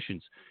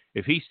positions.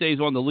 If he stays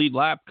on the lead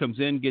lap, comes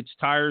in, gets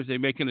tires, they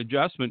make an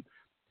adjustment.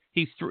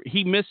 He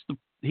missed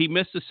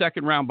the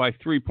second round by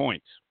 3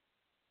 points.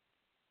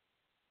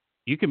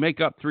 You can make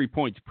up 3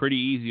 points pretty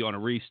easy on a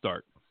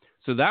restart.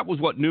 So that was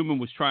what Newman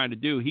was trying to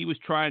do. He was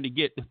trying to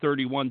get the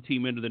 31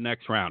 team into the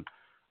next round.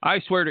 I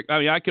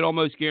could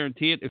almost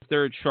guarantee it. If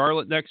they're at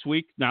Charlotte next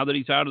week, now that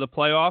he's out of the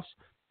playoffs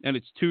and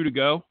it's 2 to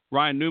go,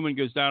 Ryan Newman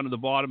goes down to the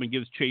bottom and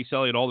gives Chase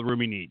Elliott all the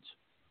room he needs.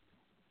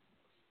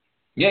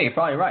 Yeah, you're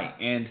probably right.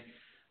 And,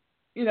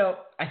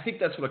 I think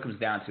that's what it comes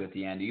down to at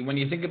the end. When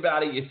you think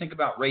about it, you think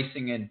about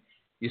racing and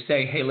you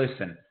say, hey,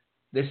 listen,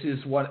 this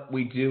is what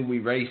we do. We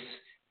race.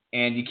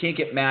 And you can't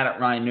get mad at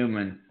Ryan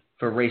Newman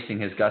for racing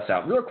his guts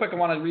out. Real quick, I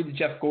want to read the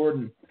Jeff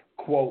Gordon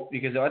quote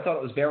because I thought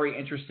it was very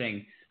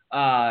interesting.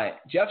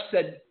 Jeff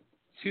said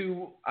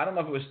I don't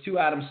know if it was to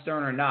Adam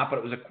Stern or not, but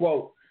it was a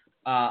quote.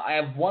 I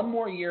have 1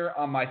 more year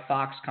on my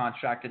Fox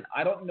contract, and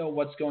I don't know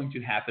what's going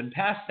to happen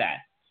past that.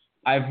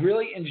 I've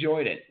really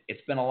enjoyed it.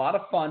 It's been a lot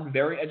of fun,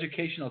 very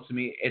educational to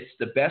me. It's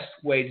the best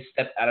way to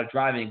step out of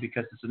driving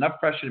because it's enough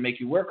pressure to make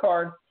you work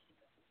hard,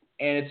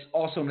 and it's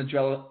also an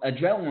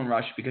adrenaline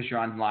rush because you're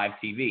on live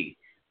TV.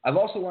 I've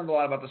also learned a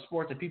lot about the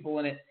sport, the people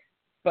in it.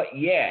 But,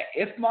 yeah,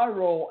 if my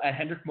role at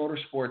Hendrick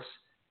Motorsports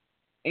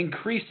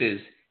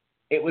increases,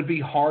 it would be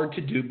hard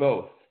to do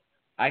both.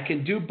 I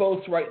can do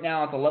both right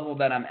now at the level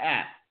that I'm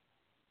at,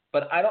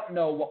 but I don't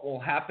know what will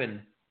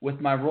happen with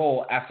my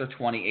role after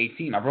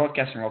 2018, my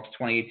broadcasting role to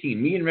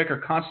 2018. Me and Rick are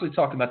constantly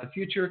talking about the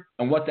future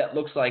and what that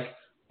looks like,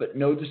 but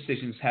no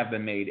decisions have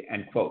been made,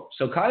 end quote.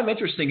 So kind of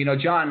interesting,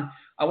 John,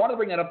 I want to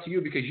bring that up to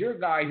you because you're a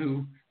guy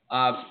who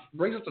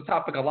brings up the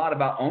topic a lot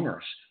about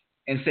owners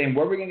and saying,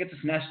 where are we going to get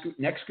this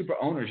next group of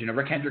owners?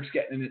 Rick Hendrick's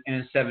getting in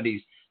his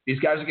 70s. These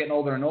guys are getting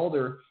older and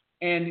older.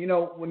 And,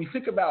 when you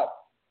think about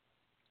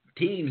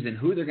teams and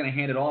who they're going to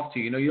hand it off to,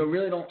 you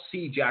really don't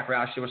see Jack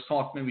Roush. There was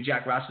talk maybe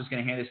Jack Roush was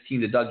going to hand his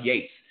team to Doug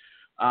Yates.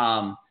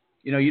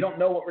 You don't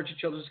know what Richard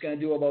Childress is going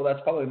to do, although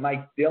that's probably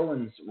Mike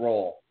Dillon's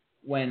role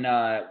when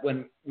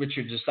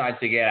Richard decides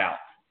to get out.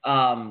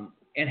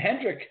 And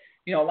Hendrick,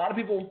 a lot of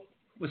people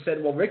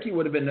said, well, Ricky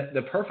would have been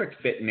the perfect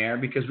fit in there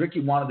because Ricky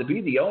wanted to be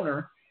the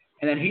owner,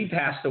 and then he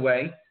passed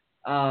away.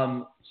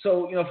 So,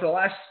 for the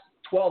last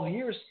 12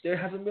 years, there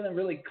hasn't been a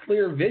really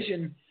clear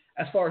vision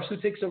as far as who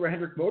takes over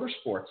Hendrick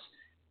Motorsports.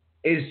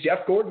 Is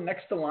Jeff Gordon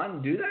next to the line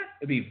to do that?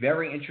 It'd be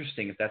very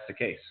interesting if that's the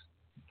case.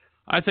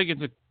 I think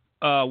it's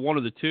one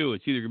of the two.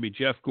 It's either going to be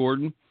Jeff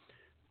Gordon,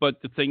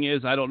 but the thing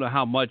is, I don't know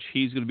how much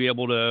he's going to be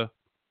able to.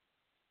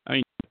 I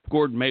mean,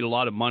 Gordon made a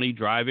lot of money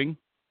driving.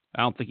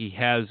 I don't think he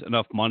has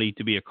enough money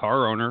to be a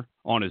car owner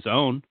on his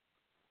own.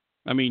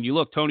 I mean, you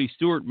look, Tony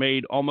Stewart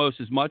made almost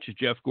as much as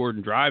Jeff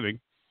Gordon driving,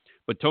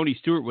 but Tony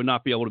Stewart would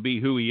not be able to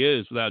be who he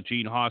is without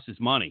Gene Haas's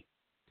money.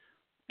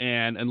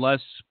 And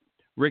unless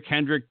Rick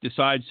Hendrick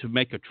decides to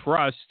make a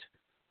trust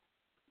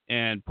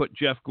and put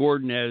Jeff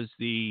Gordon as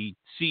the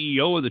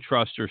CEO of the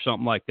trust or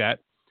something like that,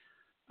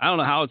 I don't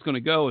know how it's going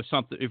to go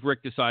if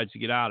Rick decides to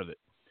get out of it.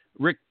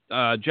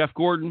 Jeff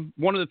Gordon,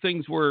 one of the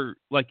things where,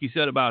 like you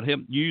said about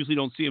him, you usually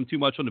don't see him too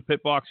much on the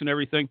pit box and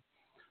everything.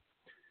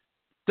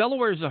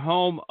 Delaware is the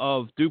home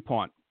of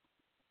DuPont.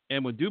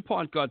 And when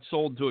DuPont got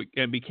sold to it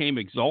and became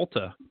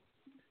Axalta,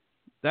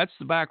 that's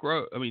the back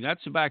row. I mean,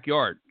 that's the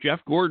backyard. Jeff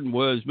Gordon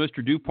was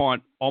Mr.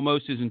 DuPont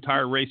almost his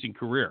entire racing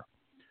career.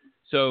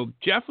 So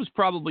Jeff was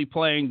probably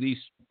playing these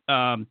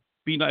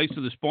be nice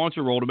to the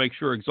sponsor role to make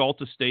sure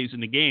Axalta stays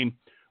in the game,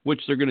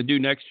 which they're going to do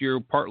next year,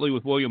 partly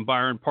with William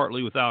Byron,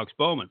 partly with Alex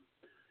Bowman.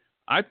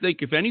 I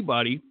think if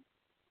anybody,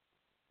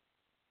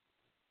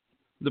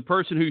 the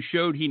person who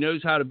showed he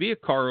knows how to be a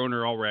car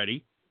owner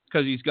already,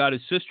 because he's got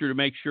his sister to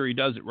make sure he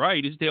does it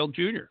right, is Dale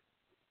Jr.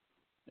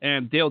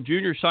 And Dale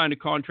Jr. signed a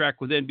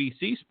contract with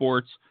NBC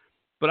Sports,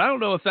 but I don't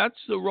know if that's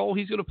the role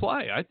he's going to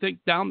play. I think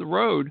down the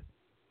road,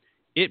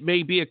 it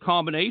may be a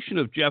combination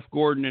of Jeff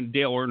Gordon and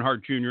Dale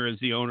Earnhardt Jr. as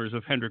the owners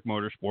of Hendrick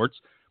Motorsports,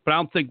 but I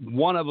don't think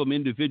one of them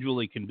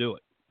individually can do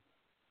it.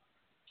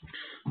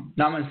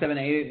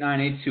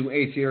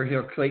 917-889-8280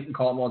 here, Clayton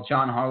Caldwell,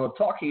 John Harlow,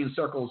 talking in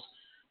circles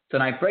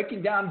tonight.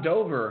 Breaking down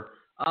Dover,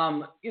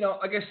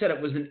 like I said, it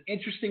was an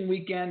interesting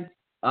weekend.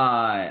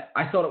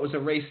 I thought it was a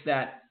race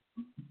that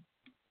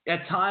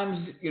at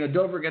times,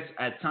 Dover gets,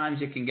 at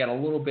times it can get a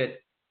little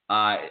bit,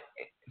 it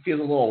feels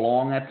a little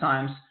long at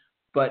times.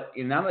 But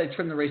now that they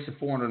trimmed the race to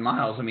 400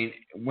 miles, I mean,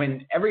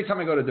 every time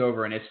I go to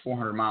Dover and it's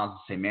 400 miles,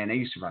 I say, man, they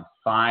used to run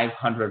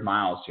 500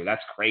 miles here.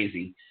 That's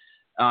crazy.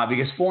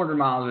 Because 400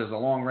 miles is a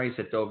long race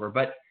at Dover.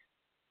 But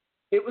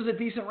it was a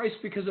decent race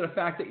because of the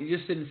fact that you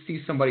just didn't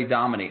see somebody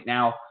dominate.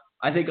 Now,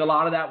 I think a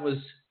lot of that was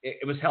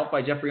helped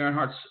by Jeffrey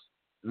Earnhardt's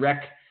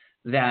wreck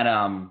that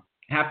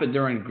happened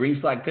during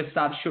green flag pit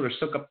stops. Should have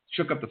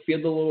shook up the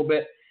field a little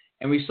bit,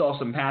 and we saw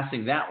some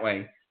passing that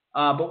way.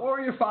 But what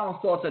were your final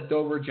thoughts at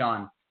Dover,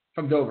 John,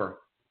 from Dover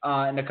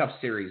in the Cup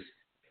Series?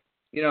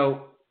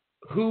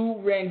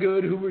 Who ran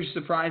good? Who were you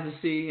surprised to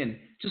see? And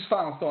just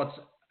final thoughts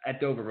at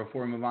Dover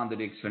before we move on to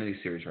the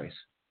Xfinity Series race.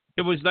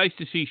 It was nice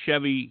to see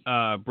Chevy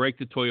break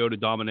the Toyota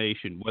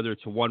domination, whether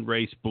it's a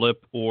one-race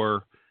blip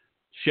or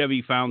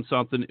Chevy found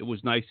something. It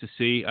was nice to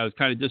see. I was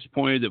kind of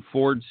disappointed that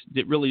Ford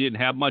really didn't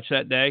have much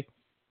that day,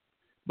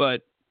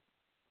 but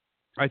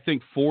I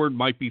think Ford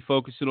might be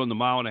focusing on the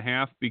mile and a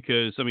half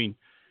because, I mean,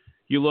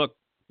 you look,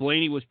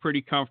 Blaney was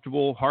pretty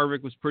comfortable.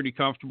 Harvick was pretty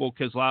comfortable.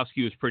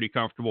 Keselowski was pretty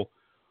comfortable.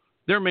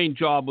 Their main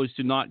job was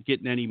to not get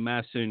in any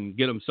mess and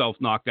get himself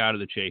knocked out of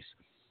the chase.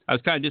 I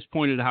was kind of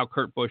disappointed at how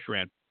Kurt Busch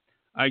ran.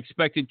 I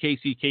expected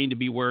Casey Kane to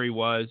be where he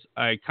was.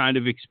 I kind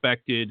of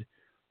expected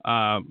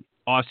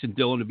Austin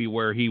Dillon to be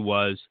where he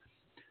was.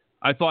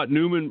 I thought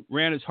Newman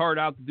ran his heart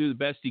out to do the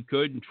best he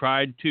could and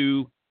tried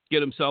to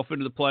get himself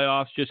into the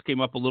playoffs, just came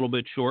up a little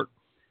bit short.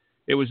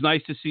 It was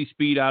nice to see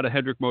speed out of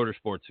Hendrick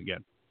Motorsports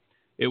again.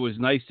 It was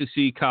nice to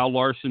see Kyle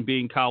Larson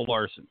being Kyle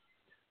Larson.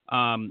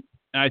 And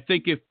I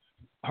think if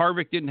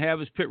Harvick didn't have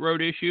his pit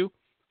road issue,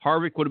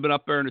 Harvick would have been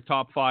up there in the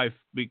top 5,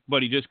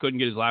 but he just couldn't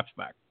get his laps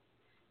back.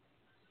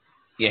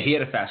 Yeah, he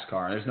had a fast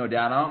car. There's no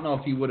doubt. I don't know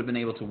if he would have been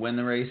able to win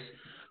the race,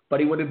 but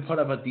he would have put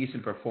up a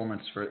decent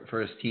performance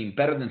for his team.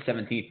 Better than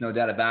 17th, no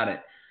doubt about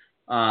it.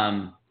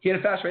 He had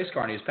a fast race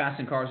car, and he was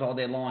passing cars all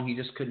day long. He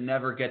just could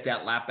never get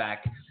that lap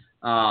back.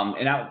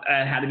 And that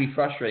had to be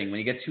frustrating. When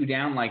you get 2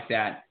 down like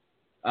that,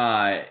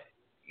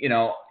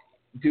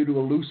 due to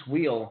a loose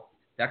wheel,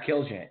 that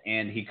kills you.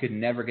 And he could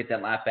never get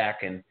that lap back.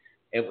 And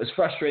it was a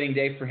frustrating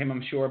day for him,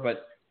 I'm sure,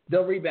 but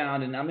they'll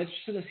rebound. And I'm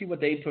interested to see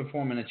what they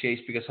perform in the chase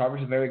because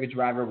Harvick's a very good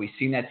driver. We've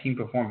seen that team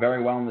perform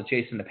very well in the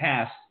chase in the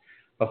past,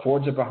 but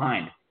Fords are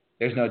behind.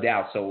 There's no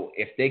doubt. So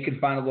if they can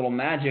find a little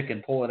magic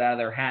and pull it out of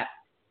their hat,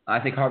 I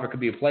think Harvick could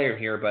be a player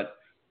here, but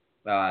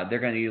they're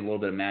going to need a little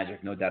bit of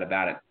magic, no doubt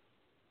about it.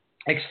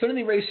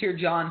 Xfinity race here,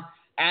 John,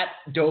 at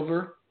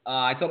Dover.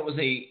 I thought it was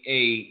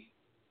a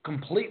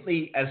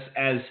completely as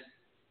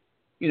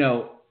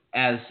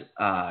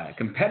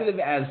competitive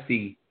as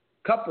the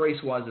Cup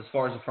race was as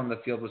far as the front of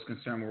the field was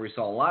concerned, where we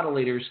saw a lot of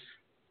leaders.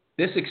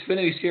 This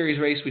Xfinity Series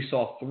race, we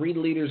saw 3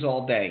 leaders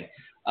all day.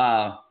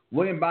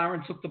 William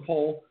Byron took the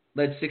pole,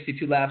 led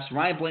 62 laps.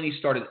 Ryan Blaney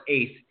started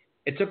 8th.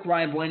 It took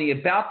Ryan Blaney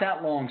about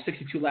that long,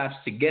 62 laps,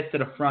 to get to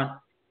the front.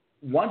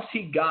 Once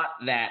he got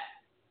that,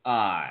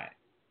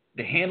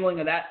 the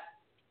handling of that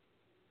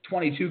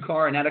 22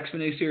 car in that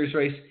Xfinity Series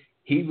race,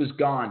 he was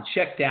gone,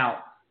 checked out,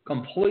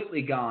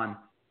 completely gone.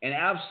 An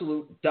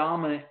absolute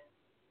dominant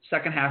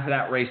second half of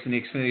that race in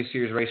the Xfinity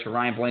Series race for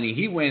Ryan Blaney.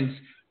 He wins,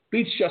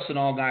 beats Justin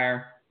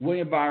Allgaier,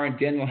 William Byron,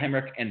 Daniel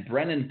Hemrick, and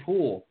Brennan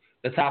Poole,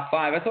 the top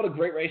 5. I thought a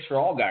great race for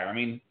Allgaier. I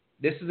mean,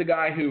 this is a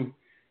guy who,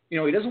 he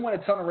doesn't win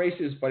a ton of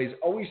races, but he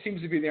always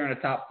seems to be there in the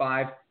top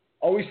 5,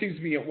 always seems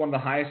to be one of the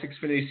highest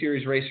Xfinity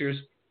Series racers,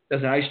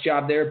 does a nice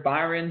job there.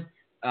 Byron,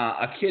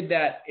 a kid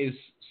that is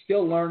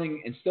still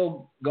learning and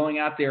still going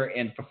out there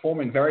and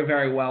performing very,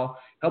 very well.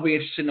 He'll be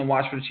interested to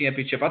watch for the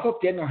championship. I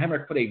thought Daniel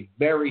Hemrick put a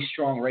very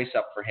strong race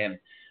up for him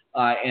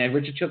in a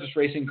Richard Childress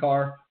racing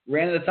car.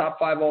 Ran in the top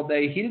 5 all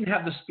day. He didn't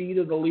have the speed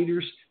of the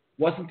leaders.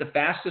 Wasn't the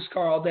fastest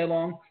car all day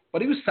long,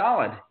 but he was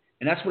solid,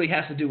 and that's what he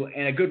has to do.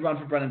 And a good run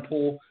for Brennan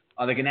Poole.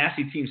 The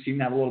Ganassi team seem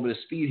to have a little bit of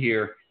speed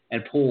here,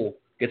 and Poole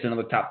gets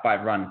another top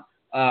 5 run.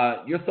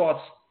 Your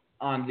thoughts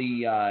on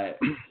the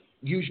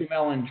Use Your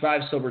Melon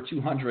Drive Sober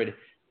 200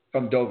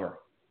 from Dover?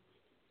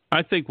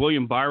 I think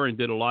William Byron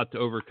did a lot to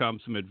overcome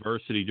some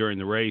adversity during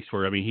the race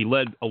where, he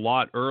led a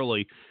lot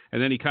early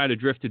and then he kind of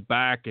drifted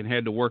back and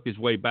had to work his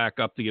way back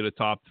up to get a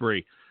top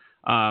 3.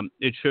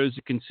 It shows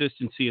the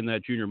consistency in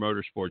that junior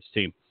motorsports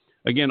team.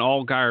 Again,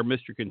 Allgaier,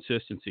 Mr.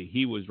 Consistency.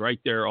 He was right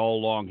there all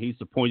along. He's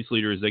the points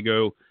leader as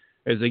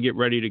they get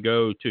ready to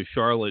go to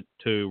Charlotte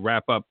to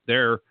wrap up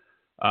their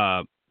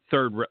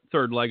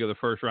third leg of the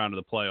first round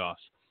of the playoffs.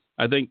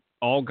 I think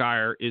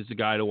Allgaier is the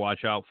guy to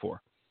watch out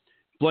for.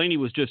 Blaney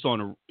was just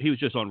on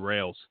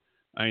rails.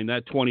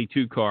 That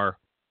 22 car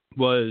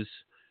was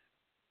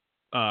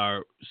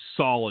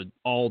solid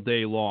all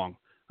day long.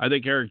 I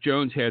think Eric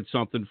Jones had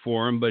something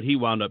for him, but he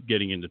wound up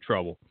getting into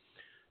trouble.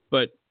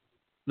 But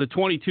the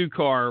 22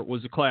 car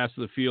was the class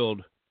of the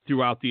field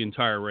throughout the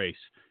entire race.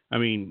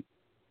 He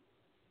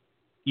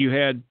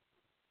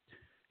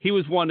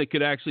was one that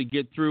could actually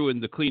get through,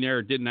 and the clean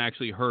air didn't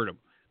actually hurt him.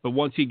 But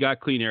once he got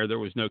clean air, there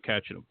was no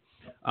catching him.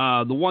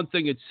 The one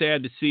thing it's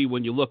sad to see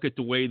when you look at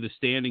the way the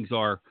standings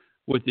are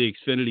with the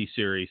Xfinity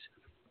Series,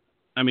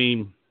 I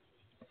mean,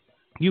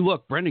 you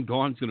look, Brendan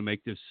Gaughan's going to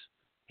make this.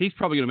 He's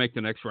probably going to make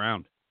the next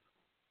round.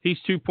 He's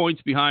 2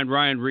 points behind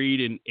Ryan Reed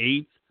in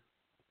 8th.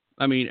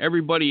 I mean,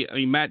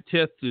 Matt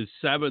Tifft is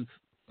 7th,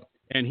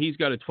 and he's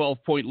got a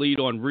 12-point lead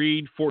on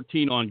Reed,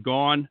 14 on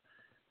Gaughan.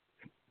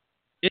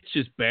 It's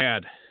just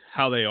bad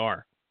how they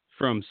are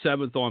from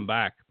 7th on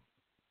back.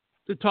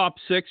 The top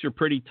 6 are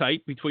pretty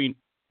tight between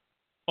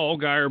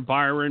Allgaier,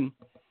 Byron,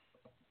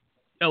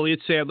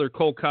 Elliott Sadler,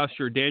 Cole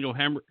Custer, Daniel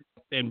Hemrick,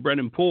 and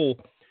Brendan Poole.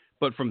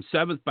 But from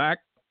 7th back,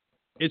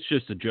 it's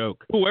just a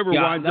joke. Whoever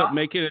winds up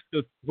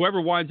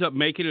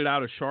making it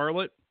out of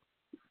Charlotte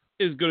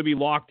is going to be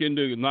locked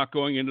into not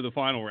going into the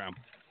final round.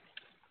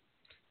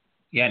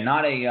 Yeah,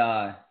 not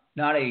a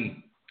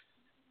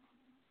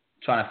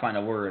trying to find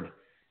a word.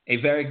 A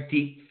very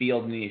deep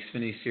field in the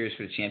Xfinity Series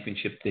for the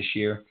championship this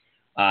year,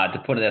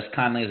 to put it as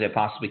kindly as I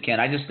possibly can.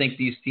 I just think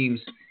these teams,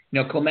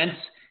 Clements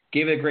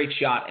gave it a great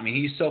shot. I mean,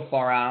 he's so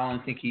far out, I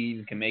don't think he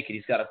even can make it.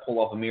 He's got to pull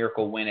off a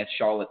miracle win at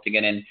Charlotte to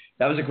get in.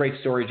 That was a great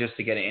story just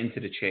to get it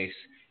into the chase.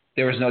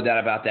 There was no doubt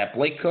about that.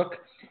 Blake Cook,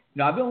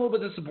 I've been a little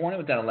bit disappointed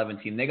with that 11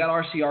 team. They got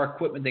RCR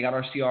equipment. They got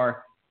RCR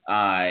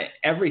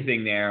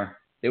everything there.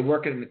 They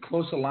work in a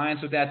close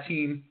alliance with that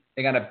team.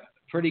 They got a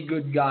pretty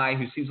good guy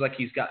who seems like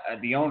he's got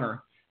the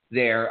owner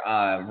there,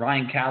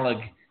 Ryan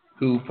Callig,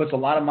 who puts a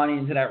lot of money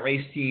into that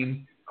race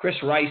team. Chris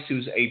Rice,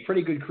 who's a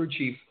pretty good crew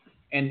chief,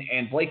 and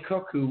Blake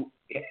Cook, who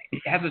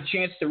has a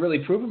chance to really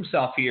prove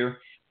himself here.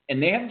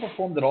 And they haven't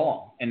performed at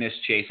all in this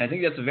chase. I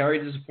think that's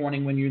very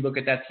disappointing when you look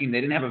at that team. They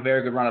didn't have a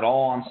very good run at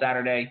all on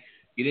Saturday.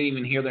 You didn't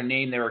even hear their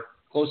name. They were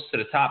close to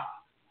the top.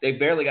 They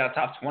barely got a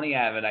top 20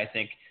 out of it, I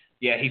think.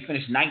 Yeah, he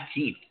finished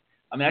 19th.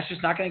 I mean, that's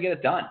just not going to get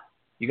it done.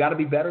 You got to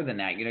be better than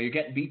that. You're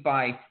getting beat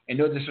by, and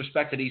no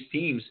disrespect to these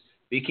teams,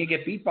 but you can't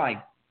get beat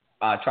by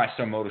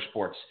TriStar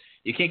Motorsports.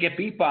 You can't get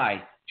beat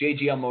by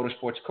JGL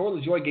Motorsports.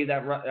 Corey LaJoie gave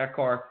that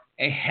car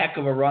a heck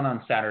of a run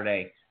on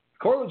Saturday.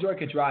 Corey LaJoie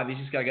can drive. He's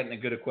just got to get in the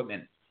good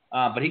equipment.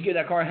 But he gave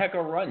that car a heck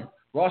of a run.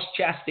 Ross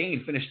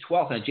Chastain finished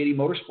 12th in a JD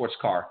Motorsports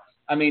car.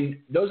 I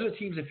mean, those are the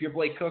teams, if you're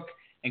Blake Cook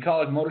and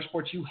College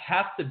Motorsports, you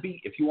have to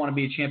beat if you want to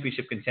be a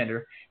championship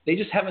contender. They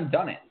just haven't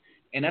done it.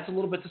 And that's a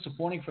little bit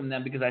disappointing from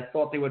them because I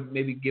thought they would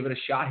maybe give it a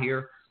shot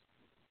here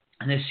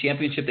in this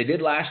championship. They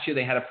did last year.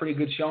 They had a pretty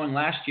good showing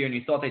last year, and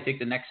you thought they'd take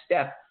the next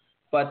step.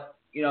 But,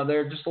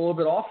 they're just a little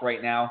bit off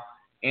right now,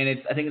 and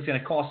I think it's going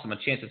to cost them a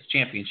chance at the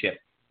championship.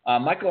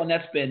 Michael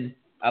Annette's been,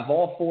 of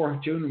all 4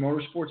 junior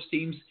motorsports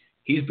teams,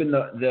 he's been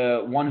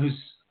the one who's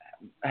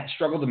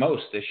struggled the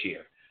most this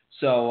year.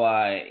 So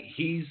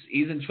he's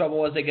in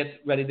trouble as they get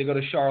ready to go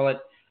to Charlotte.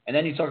 And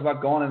then you talk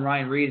about Gaughan and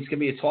Ryan Reed. It's going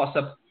to be a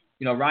toss-up.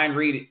 Ryan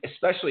Reed,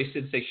 especially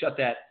since they shut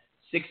that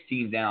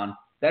 16 down,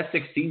 that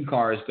 16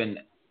 car has been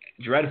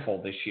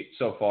dreadful this year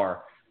so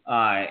far.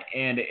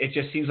 And it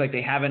just seems like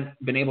they haven't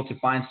been able to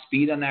find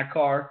speed on that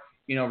car.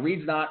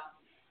 Reed's not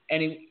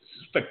any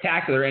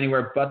spectacular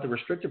anywhere but the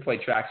restrictor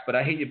plate tracks, but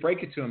I hate to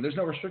break it to him. There's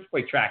no restrictor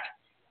plate track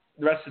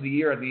the rest of the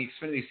year in the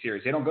Xfinity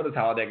Series. They don't go to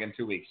Talladega in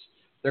 2 weeks.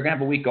 They're going to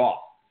have a week off.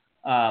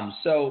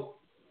 So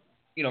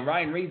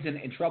Ryan Reed's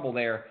in trouble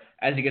there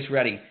as he gets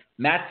ready.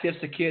 Matt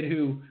Tiff's a kid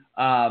who,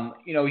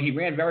 he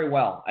ran very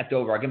well at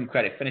Dover. I'll give him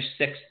credit. Finished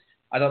 6th.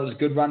 I thought it was a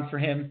good run for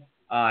him.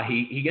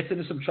 He gets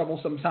into some trouble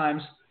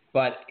sometimes,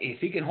 but if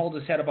he can hold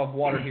his head above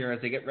water here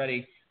as they get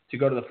ready to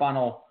go to the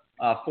final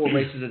 4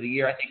 races of the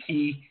year, I think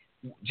he,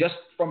 just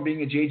from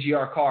being a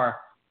JGR car,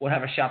 will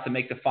have a shot to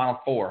make the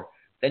final 4.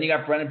 Then you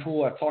got Brendan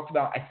Poole, I've talked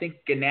about. I think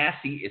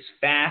Ganassi is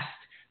fast.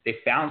 They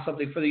found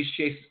something for these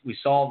chases. We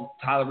saw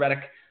Tyler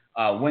Reddick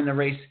win the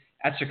race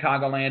at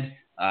Chicagoland.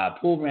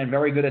 Poole ran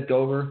very good at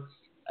Dover.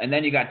 And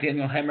then you got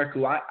Daniel Hemrick,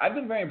 who I've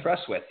been very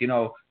impressed with. I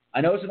know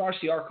it's an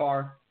RCR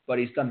car, but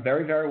he's done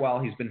very, very well.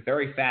 He's been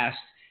very fast,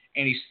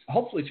 and he's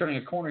hopefully turning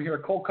a corner here.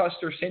 Cole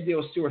Custer, same deal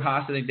with Stewart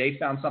Haas. I think they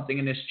found something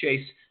in this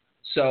chase.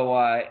 So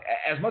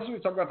as much as we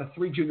talk about the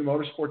 3 junior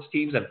motorsports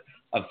teams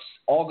of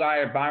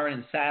Allgaier, Byron,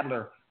 and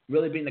Sadler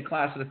really being the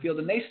class of the field,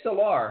 and they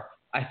still are,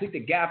 I think the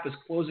gap is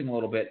closing a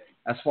little bit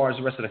as far as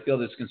the rest of the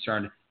field is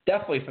concerned.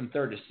 Definitely from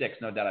 3rd to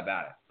 6th, no doubt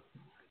about it.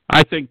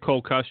 I think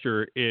Cole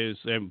Custer is,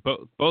 and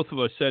both of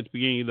us said at the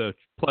beginning of the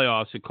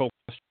playoffs that Cole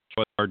Custer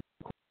was our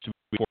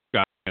before he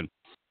got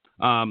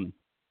in.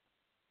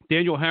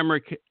 Daniel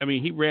Hemrick,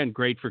 he ran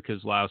great for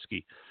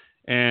Keselowski,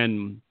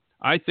 and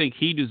I think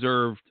he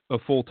deserved a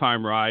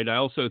full-time ride. I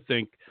also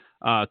think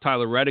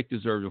Tyler Reddick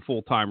deserved a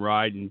full-time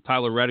ride, and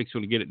Tyler Reddick's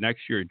going to get it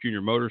next year at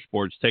Junior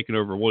Motorsports, taking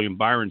over William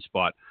Byron's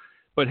spot.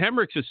 But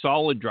Hemrick's a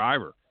solid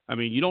driver.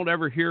 You don't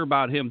ever hear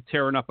about him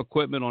tearing up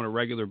equipment on a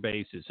regular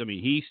basis.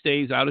 He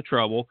stays out of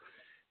trouble,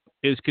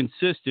 is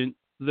consistent.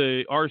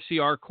 The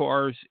RCR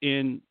cars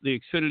in the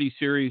Xfinity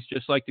Series,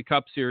 just like the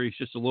Cup Series,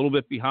 just a little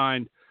bit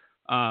behind,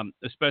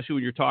 especially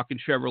when you're talking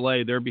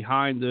Chevrolet. They're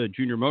behind the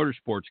Junior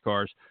Motorsports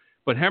cars.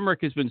 But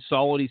Hemrick has been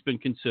solid. He's been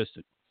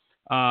consistent.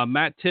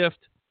 Matt Tifft,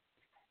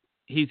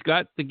 he's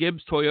got the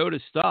Gibbs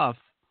Toyota stuff,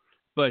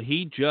 but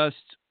he just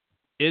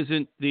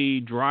isn't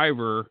the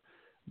driver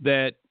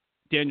that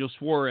Daniel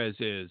Suarez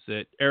is,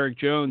 that Eric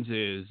Jones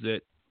is,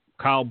 that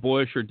Kyle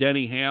Busch or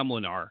Denny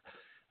Hamlin are.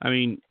 I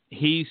mean,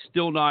 he's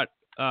still not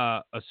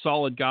a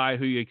solid guy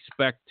who you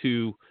expect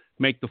to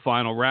make the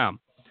final round.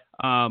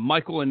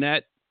 Michael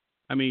Annett,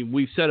 I mean,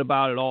 we've said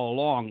about it all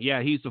along.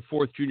 Yeah, he's the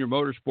fourth junior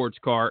motorsports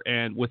car,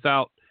 and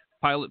without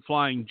Pilot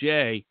Flying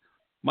J,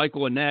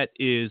 Michael Annett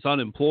is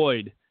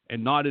unemployed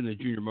and not in a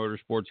junior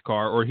motorsports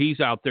car, or he's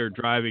out there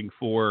driving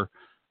for,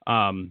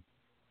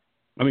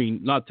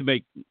 not to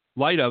make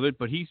light of it,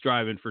 but he's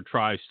driving for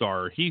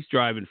TriStar. He's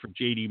driving for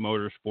JD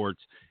Motorsports.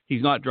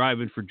 He's not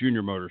driving for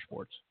junior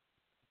motorsports.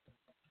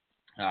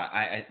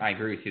 I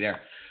agree with you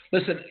there.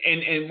 Listen,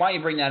 and why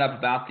you bring that up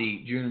about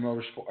the junior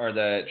motorsport or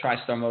the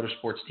TriStar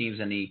Motorsports teams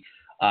and the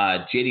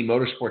JD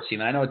Motorsports team,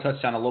 and I know I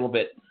touched on a little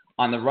bit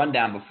on the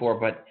rundown before,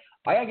 but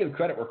I gotta give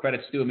credit where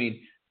credit's due. I mean,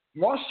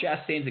 Ross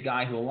Chastain's a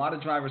guy who a lot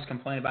of drivers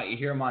complain about. You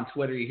hear him on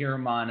Twitter, you hear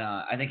him on,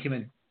 I think him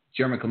and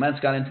Jeremy Clements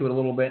got into it a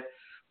little bit,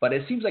 but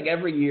it seems like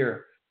every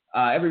year,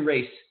 every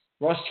race,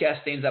 Ross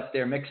Chastain's up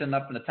there mixing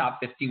up in the top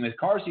 15 with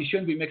cars he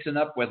shouldn't be mixing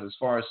up with as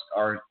far as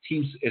our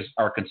teams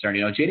are concerned.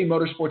 You know, JD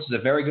Motorsports is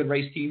a very good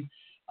race team,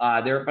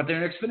 but they're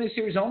an Xfinity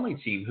Series only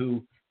team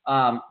who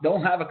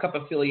don't have a Cup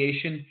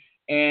affiliation.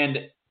 And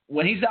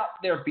when he's out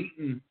there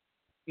beating,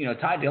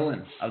 Ty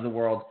Dillon of the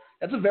world,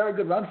 that's a very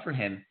good run for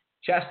him.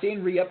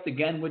 Chastain re-upped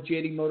again with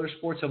JD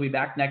Motorsports. He'll be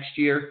back next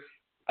year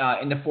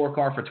in the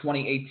 4-car for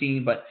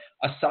 2018, but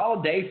a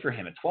solid day for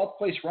him. A 12th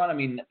place run. I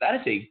mean, that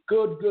is a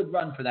good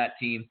run for that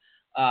team.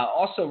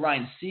 Also,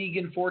 Ryan Sieg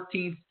in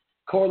 14th.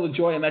 Corey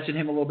LaJoie, I mentioned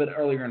him a little bit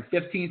earlier, in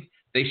 15th.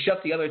 They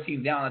shut the other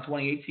team down in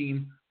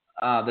 2018.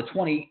 The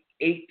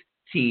 28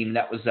 team,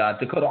 that was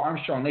Dakota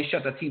Armstrong. They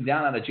shut that team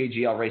down out of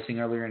JGL Racing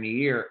earlier in the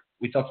year.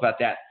 We talked about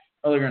that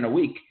earlier in the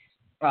week.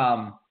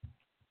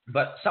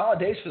 But solid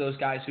days for those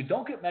guys who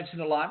don't get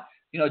mentioned a lot.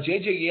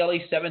 J.J.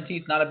 Yaley,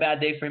 17th, not a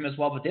bad day for him as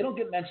well, but they don't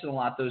get mentioned a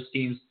lot, those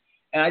teams.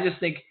 And I just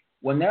think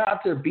when they're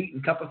out there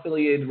beating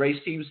Cup-affiliated race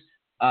teams,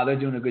 they're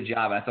doing a good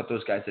job. And I thought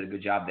those guys did a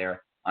good job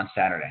there on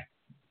Saturday.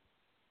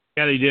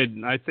 Yeah, they did.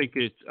 And I think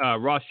it's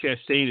Ross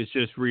Chastain is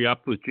just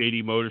re-upped with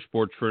JD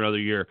Motorsports for another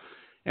year.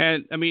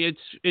 And, I mean,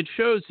 it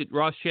shows that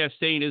Ross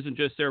Chastain isn't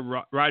just there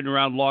riding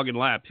around logging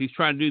laps. He's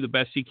trying to do the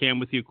best he can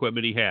with the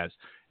equipment he has.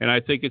 And I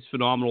think it's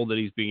phenomenal that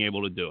he's being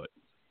able to do it.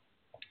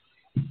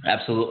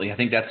 Absolutely. I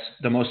think that's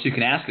the most you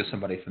can ask of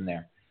somebody from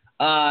there.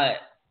 That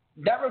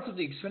wraps up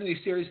the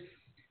Xfinity Series.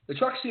 The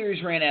Truck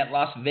Series ran at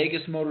Las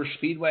Vegas Motor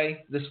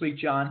Speedway this week,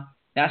 John.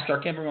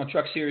 NASCAR Camping World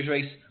Truck Series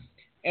race.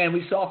 And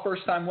we saw a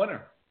first-time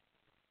winner.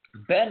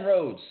 Ben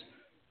Rhodes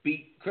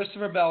beat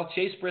Christopher Bell,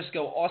 Chase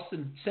Briscoe,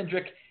 Austin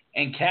Cindric,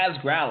 and Kaz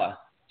Gralla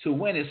to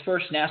win his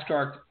first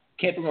NASCAR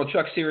Camping World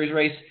Truck Series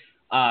race.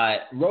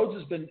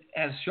 Rhodes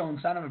has shown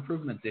sign of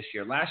improvement this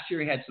year. Last year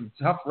he had some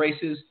tough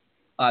races.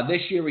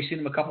 This year we've seen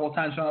him a couple of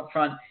times from up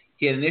front.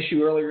 He had an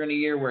issue earlier in the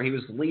year where he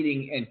was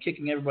leading and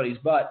kicking everybody's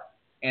butt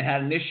and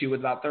had an issue with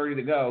about 30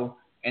 to go,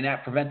 and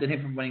that prevented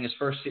him from winning his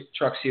first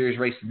Truck Series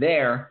race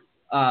there.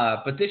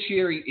 But this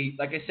year, he,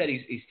 like I said,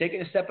 he's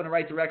taking a step in the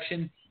right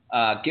direction,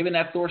 giving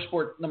that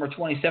ThorSport number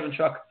 27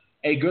 truck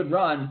a good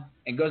run,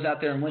 and goes out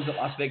there and wins at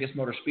Las Vegas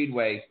Motor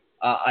Speedway.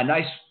 A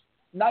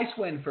nice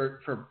win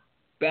for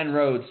Ben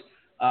Rhodes,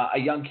 a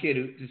young kid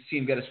who to see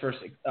him get his first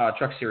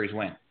Truck Series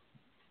win.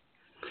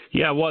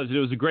 Yeah, it was. It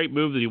was a great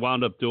move that he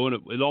wound up doing.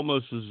 It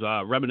almost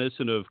was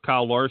reminiscent of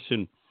Kyle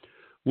Larson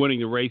winning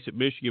the race at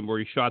Michigan, where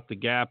he shot the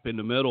gap in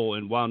the middle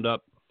and wound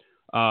up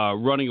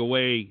running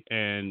away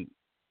and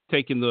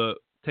taking the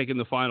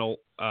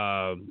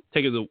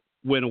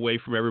win away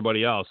from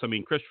everybody else. I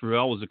mean, Christopher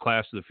Bell was the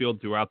class of the field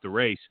throughout the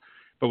race,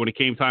 but when it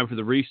came time for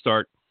the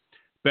restart,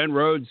 Ben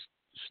Rhodes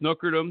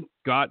snookered him,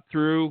 got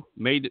through,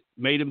 made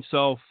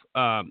himself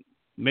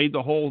made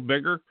the hole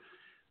bigger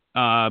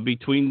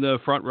between the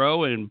front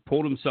row and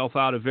pulled himself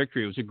out of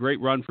victory. It was a great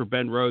run for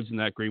Ben Rhodes in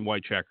that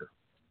green-white checker.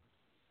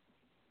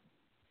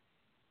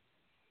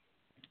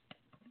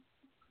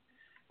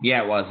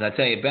 Yeah, it was. I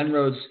tell you, Ben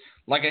Rhodes,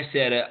 like I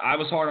said, I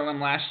was hard on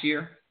him last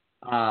year.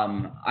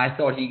 I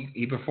thought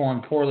he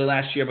performed poorly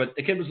last year, but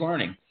the kid was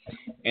learning.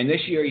 And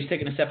this year he's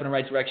taking a step in the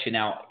right direction.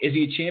 Now, is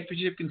he a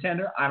championship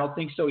contender? I don't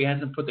think so. He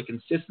hasn't put the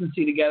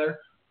consistency together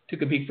to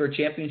compete for a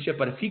championship.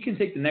 But if he can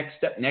take the next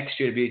step next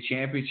year to be a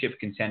championship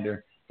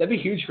contender, that'd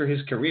be huge for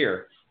his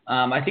career.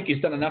 I think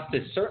he's done enough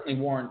to certainly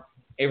warrant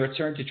a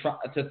return to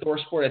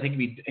ThorSport. I think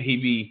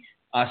he'd be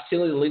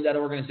silly to leave that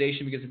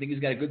organization because I think he's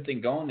got a good thing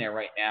going there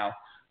right now.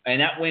 And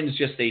that win's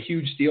just a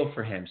huge deal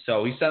for him.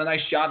 So he's done a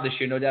nice job this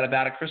year, no doubt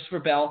about it. Christopher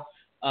Bell,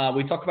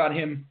 we talk about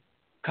him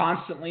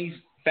constantly,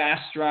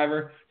 fast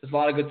driver, does a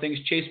lot of good things.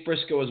 Chase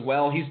Briscoe as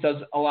well, he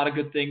does a lot of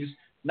good things.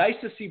 Nice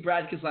to see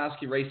Brad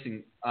Keselowski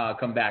Racing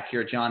come back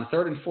here, John.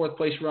 Third and fourth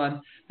place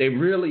run. They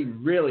really,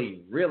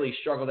 really, really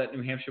struggled at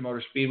New Hampshire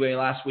Motor Speedway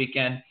last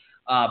weekend.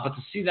 But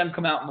to see them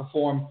come out and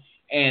perform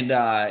and,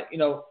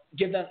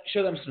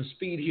 show them some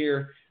speed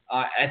here,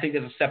 I think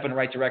that's a step in the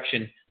right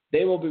direction.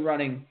 They will be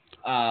running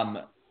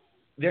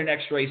their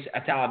next race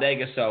at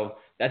Talladega, so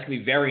that's going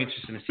to be very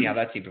interesting to see how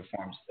that team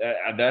performs.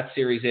 That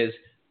series is,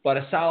 but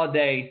a solid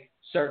day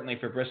certainly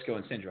for Briscoe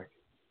and Cindric.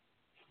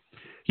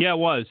 Yeah, it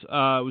was. It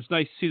was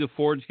nice to see the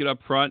Fords get up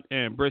front,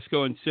 and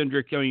Briscoe and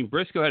Cindric. I mean,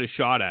 Briscoe had a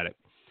shot at it.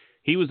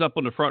 He was up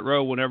on the front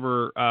row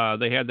whenever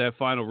they had that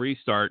final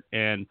restart,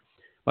 and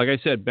like I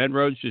said, Ben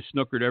Rhodes just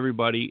snookered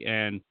everybody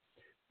and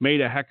made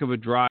a heck of a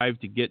drive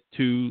to get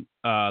to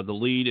the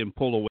lead and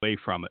pull away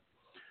from it.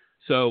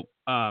 So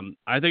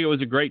I think it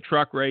was a great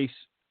truck race.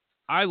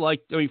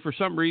 For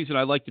some reason,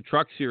 I like the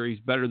truck series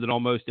better than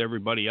almost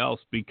everybody else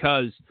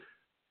because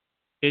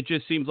it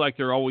just seems like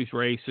they're always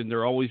racing.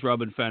 They're always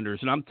rubbing fenders.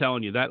 And I'm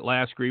telling you, that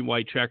last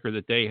green-white checker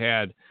that they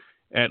had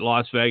at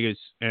Las Vegas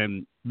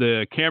and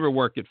the camera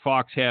work that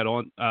Fox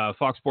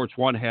Sports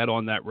 1 had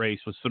on that race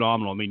was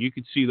phenomenal. I mean, you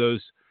could see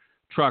those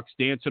trucks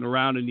dancing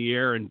around in the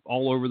air and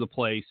all over the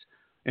place.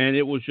 And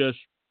it was just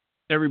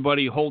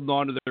everybody holding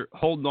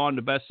on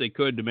the best they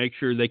could to make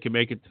sure they could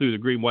make it through the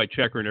green-white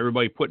checker, and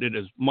everybody putting it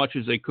as much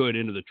as they could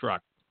into the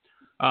truck.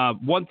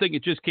 One thing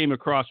that just came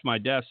across my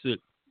desk that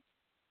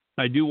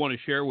I do want to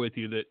share with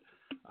you that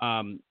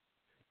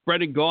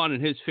Brendan Gaughan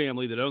and his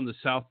family that own the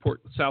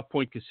South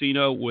Point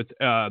Casino with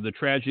the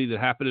tragedy that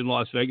happened in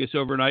Las Vegas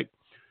overnight.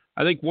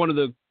 I think one of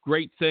the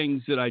great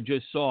things that I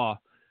just saw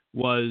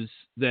was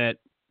that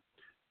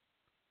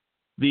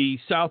the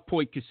South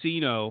Point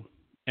Casino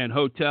and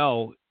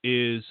Hotel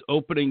is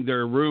opening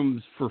their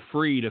rooms for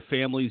free to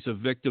families of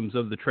victims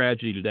of the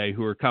tragedy today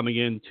who are coming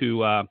in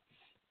to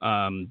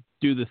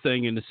do the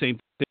thing. And the same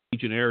thing,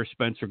 Legionnaire,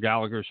 Spencer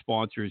Gallagher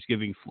sponsor, is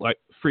giving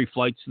free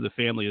flights to the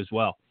family as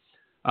well.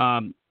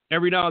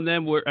 Every now and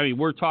then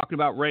we're talking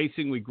about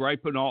racing. We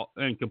gripe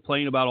and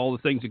complain about all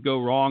the things that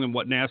go wrong and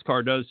what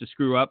NASCAR does to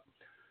screw up.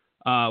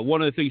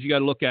 One of the things you got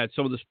to look at,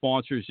 some of the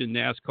sponsors in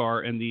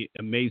NASCAR and the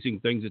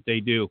amazing things that they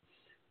do.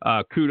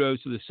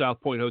 Kudos to the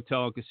South Point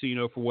Hotel and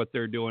Casino for what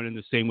they're doing, and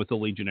the same with the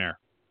Legionnaire.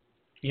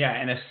 Yeah,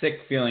 and a sick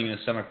feeling in the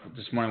summer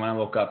this morning when I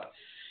woke up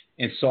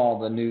and saw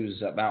the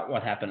news about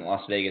what happened in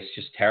Las Vegas.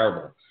 Just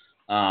terrible.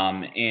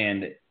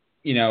 And,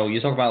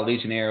 you talk about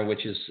Legionnaire,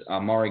 which is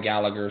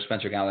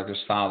Spencer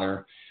Gallagher's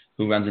father,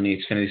 who runs in the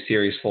Xfinity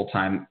Series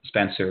full-time,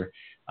 Spencer.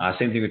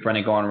 Same thing with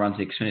Brendan Gaughan, runs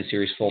the Xfinity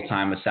Series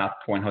full-time at South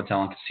Point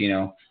Hotel and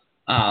Casino.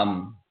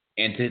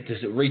 And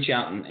to reach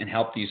out and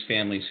help these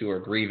families who are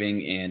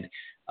grieving and,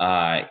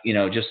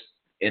 just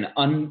an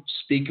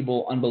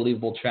unspeakable,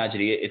 unbelievable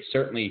tragedy. It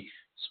certainly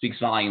speaks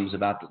volumes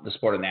about the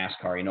sport of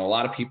NASCAR. A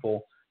lot of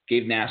people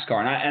gave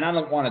NASCAR, and I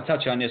don't want to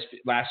touch on this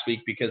last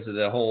week because of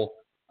the whole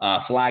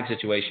flag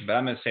situation, but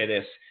I'm going to say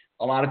this.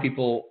 A lot of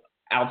people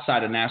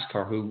outside of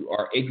NASCAR who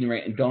are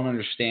ignorant and don't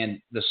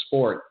understand the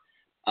sport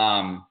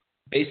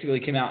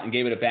basically came out and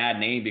gave it a bad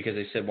name because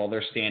they said, well,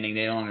 they're standing.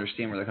 They don't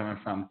understand where they're coming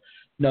from.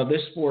 No,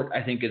 this sport,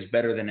 I think, is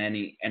better than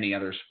any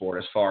other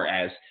sport as far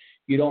as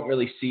you don't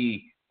really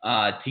see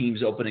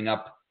teams opening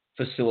up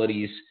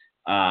facilities.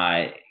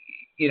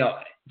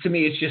 To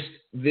me, it's just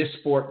this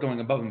sport going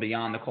above and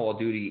beyond the Call of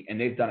Duty, and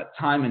they've done it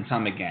time and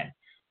time again.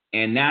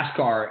 And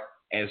NASCAR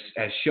has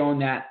shown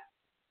that,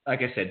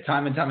 like I said,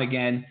 time and time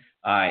again.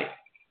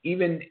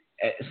 Even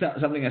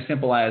something as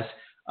simple as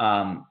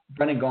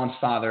Brendan Gaughan's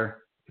father,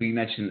 who you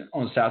mentioned,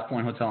 owns South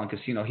Point Hotel and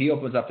Casino. He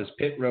opens up his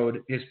pit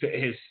road, his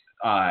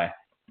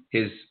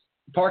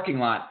parking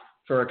lot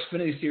for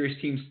Xfinity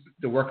Series teams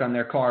to work on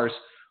their cars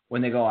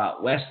when they go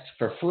out west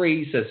for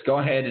free. He says, go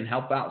ahead and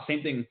help out.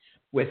 Same thing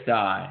with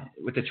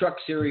the truck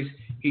series.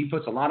 He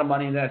puts a lot of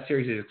money into that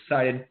series. He's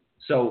excited.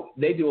 So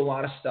they do a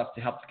lot of stuff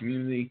to help the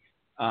community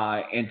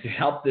and to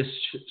help this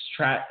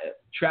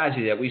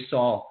tragedy that we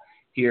saw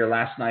here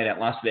last night at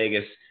Las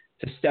Vegas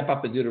to step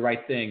up and do the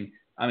right thing.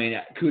 I mean,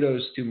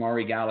 kudos to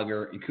Maury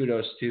Gallagher and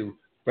kudos to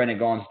Brendan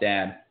Gaughan's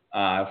dad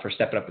for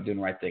stepping up and doing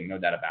the right thing. No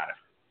doubt about it.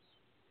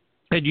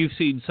 And you've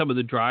seen some of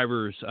the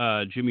drivers,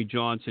 Jimmy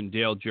Johnson,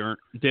 Dale Jr.,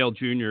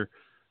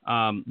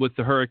 with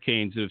the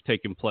hurricanes that have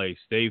taken place.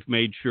 They've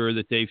made sure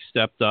that they've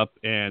stepped up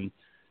and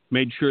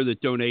made sure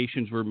that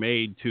donations were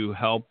made to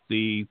help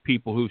the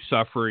people who are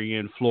suffering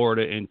in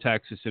Florida and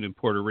Texas and in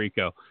Puerto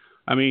Rico.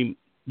 I mean,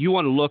 you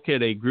want to look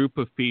at a group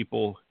of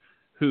people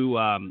who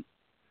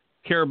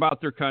care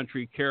about their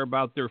country, care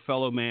about their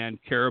fellow man,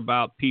 care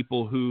about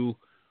people who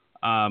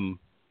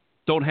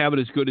don't have it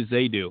as good as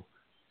they do.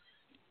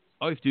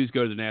 All you have to do is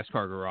go to the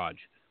NASCAR garage.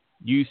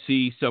 You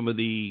see some of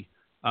the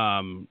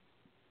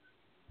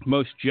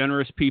most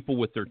generous people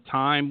with their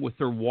time, with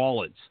their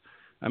wallets.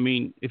 I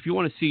mean, if you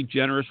want to see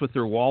generous with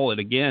their wallet,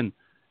 again,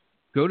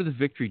 go to the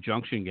Victory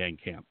Junction Gang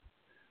Camp.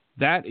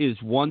 That is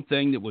one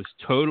thing that was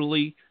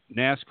totally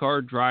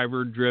NASCAR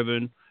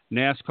driver-driven,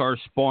 NASCAR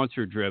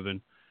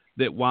sponsor-driven,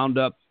 that wound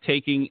up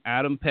taking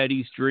Adam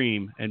Petty's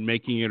dream and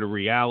making it a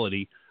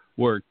reality,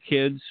 where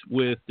kids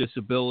with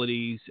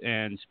disabilities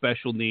and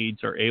special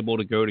needs are able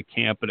to go to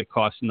camp and it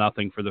costs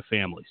nothing for the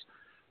families.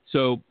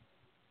 So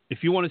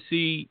if you want to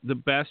see the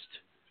best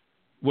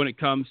when it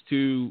comes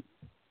to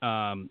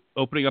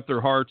opening up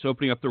their hearts,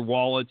 opening up their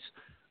wallets,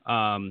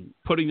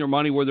 putting their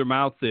money where their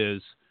mouth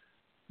is,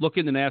 look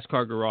in the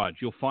NASCAR garage.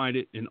 You'll find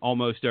it in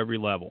almost every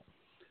level.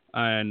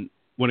 And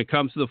when it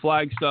comes to the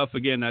flag stuff,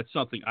 again, that's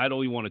something I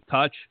don't even want to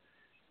touch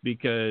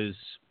because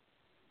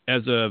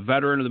as a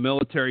veteran of the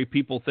military,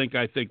 people think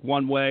I think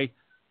one way.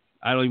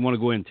 I don't even want to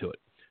go into it.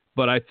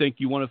 But I think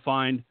you want to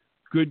find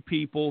good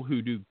people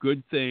who do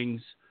good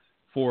things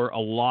for a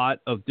lot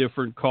of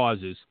different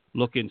causes.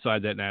 Look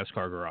inside that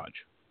NASCAR garage.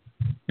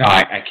 No,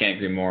 I can't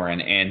agree more.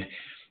 And it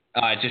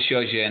just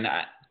shows you, and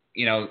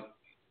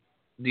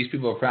these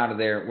people are proud of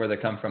where they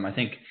come from. I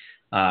think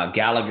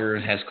Gallagher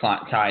has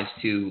ties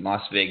to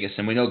Las Vegas,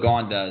 and we know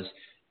Gone does.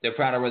 They're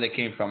proud of where they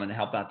came from and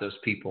help out those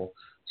people.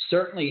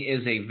 Certainly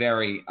is a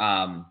very,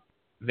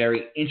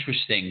 very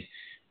interesting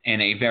and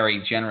a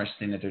very generous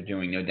thing that they're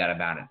doing, no doubt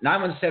about it.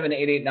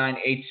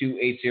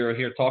 917-889-8280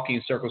 here,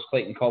 Talking Circles,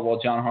 Clayton Caldwell,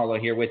 John Harlow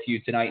here with you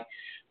tonight.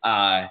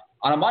 On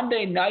a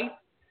Monday night,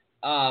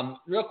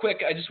 real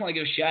quick, I just want to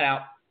give a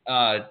shout-out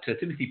to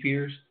Timothy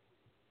Peters,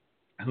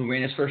 who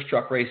ran his first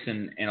truck race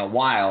in a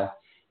while,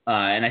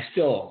 and I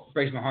still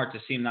breaks my heart to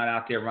see him not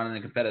out there running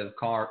a competitive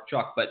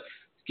truck, but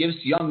gives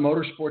Young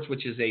Motorsports,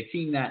 which is a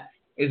team that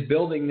is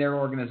building their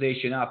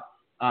organization up,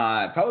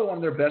 probably one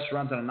of their best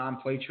runs on a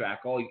non-play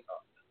track all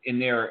in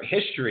their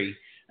history.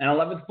 An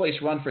 11th place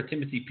run for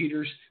Timothy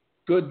Peters.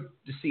 Good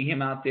to see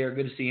him out there.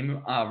 Good to see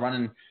him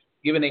running,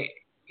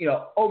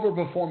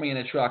 overperforming in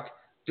a truck,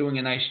 doing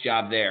a nice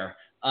job there.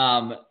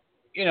 The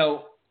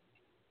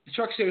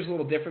Truck Series is a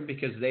little different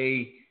because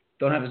they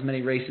don't have as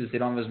many races. They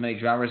don't have as many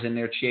drivers in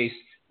their Chase.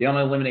 They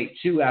only eliminate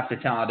 2 after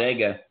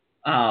Talladega.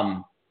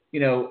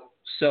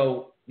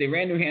 So they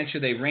ran New Hampshire.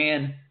 They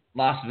ran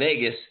Las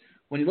Vegas.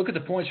 When you look at the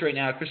points right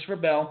now, Christopher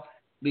Bell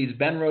leads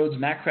Ben Rhodes,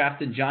 Matt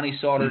Crafton, Johnny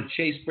Sauter,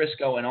 Chase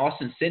Briscoe, and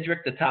Austin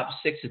Cindric, the top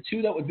 6. The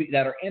 2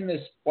 that are in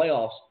this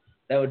playoffs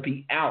that would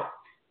be out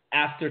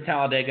after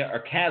Talladega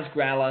are Kaz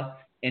Gralla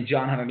and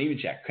John Hunter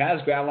Nemechek.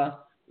 Kaz Gralla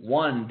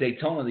won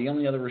Daytona, the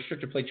only other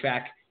restrictor plate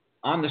track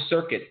on the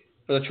circuit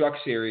for the Truck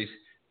Series,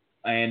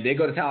 and they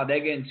go to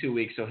Talladega in 2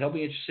 weeks, so he'll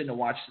be interested to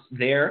watch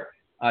there.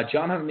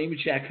 John Hunter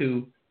Nemechek,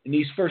 who in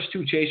these first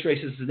 2 Chase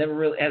races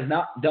has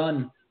not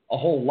done a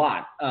whole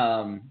lot.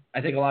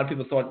 I think a lot of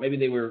people thought maybe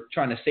they were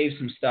trying to save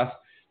some stuff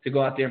to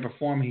go out there and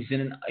perform. He's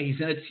in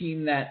a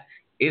team that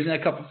isn't a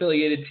Cup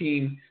affiliated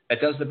team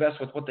that does the best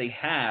with what they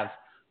have.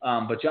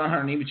 But John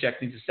Hunter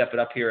Nemechek needs to step it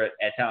up here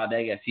at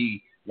Talladega if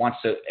he wants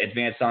to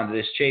advance onto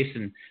this Chase.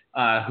 And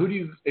who do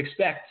you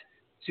expect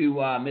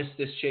to miss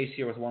this Chase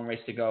here with 1 race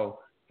to go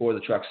for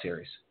the Truck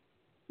Series?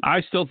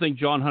 I still think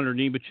John Hunter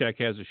Nemechek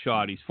has a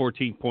shot. He's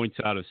 14 points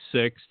out of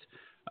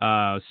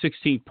 6th,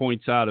 16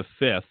 points out of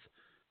 5th.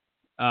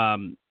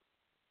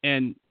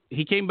 And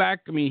he came back.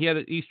 I mean,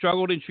 he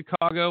struggled in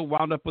Chicago,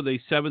 wound up with a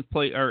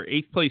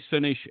 8th place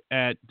finish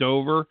at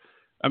Dover.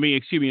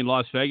 In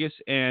Las Vegas,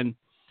 and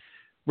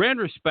ran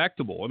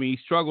respectable. I mean, he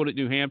struggled at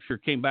New Hampshire,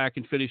 came back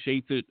and finished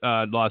 8th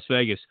at Las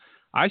Vegas.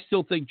 I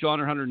still think John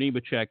Hunter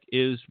Nemechek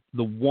is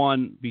the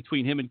one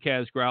between him and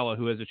Kaz Gralla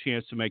who has a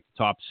chance to make the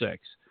top 6.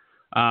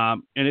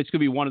 And it's going to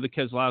be one of the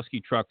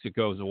Keselowski trucks that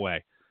goes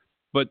away.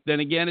 But then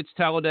again, it's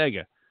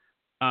Talladega.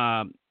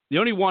 The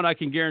only one I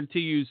can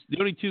guarantee you is the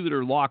only 2 that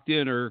are locked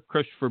in are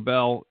Christopher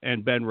Bell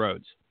and Ben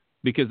Rhodes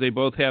because they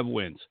both have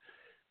wins.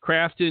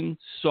 Crafton,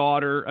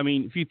 Sauter,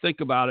 if you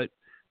think about it,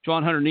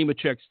 John Hunter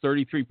Nemechek's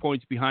 33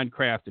 points behind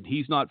Crafton.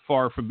 He's not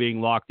far from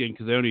being locked in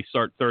because they only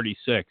start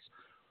 36.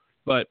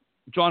 But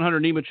John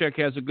Hunter Nemechek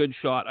has a good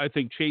shot. I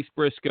think Chase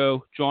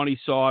Briscoe, Johnny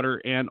Sauter,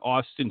 and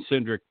Austin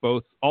Cindric,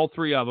 all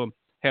 3 of them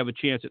have a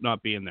chance at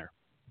not being there.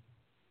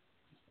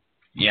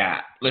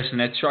 Yeah, listen,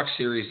 that Truck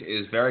Series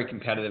is very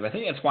competitive. I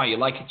think that's why you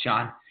like it,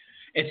 John.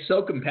 It's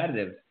so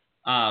competitive,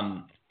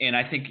 and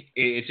I think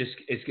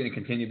it's going to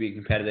continue to be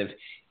competitive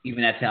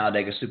even at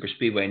Talladega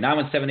Superspeedway.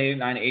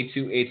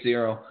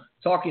 917-889-8280.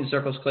 Talking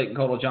Circles, Clayton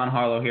Caldwell, John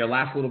Harlow here.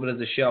 Last little bit of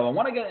the show. I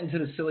want to get into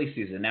the silly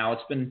season. Now,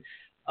 it's been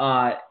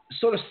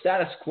sort of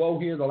status quo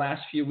here the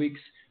last few weeks.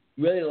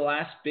 Really, the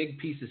last big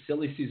piece of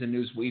silly season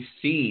news we've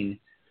seen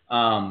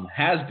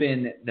has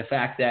been the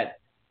fact that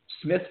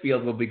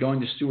Smithfield will be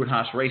going to Stewart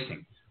Haas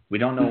Racing. We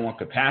don't know in what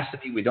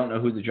capacity. We don't know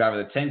who the driver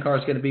of the 10 car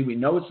is going to be. We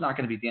know it's not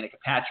going to be Danica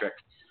Patrick.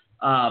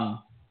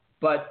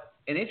 But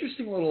an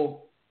interesting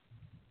little,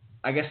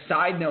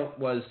 side note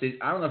was,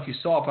 I don't know if you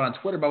saw it, but on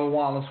Twitter, Bubba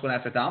Wallace went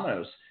after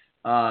Domino's,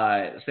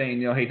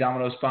 saying, hey,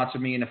 Domino's sponsor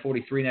me in the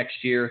 43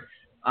 next year.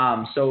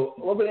 So a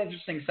little bit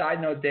interesting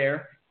side note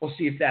there. We'll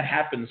see if that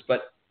happens.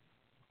 But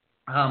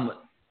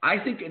I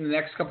think in the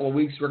next couple of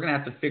weeks, we're going to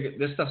have to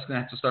this stuff's going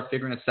to have to start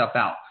figuring itself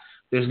out.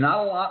 There's not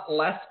a lot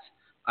left.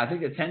 I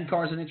think the 10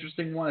 car is an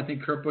interesting one. I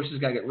think Kurt Busch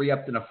has got to get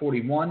re-upped in a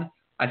 41.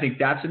 I think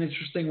that's an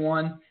interesting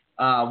one.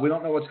 We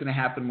don't know what's going to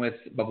happen with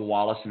Bubba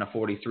Wallace in a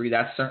 43.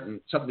 That's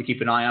something to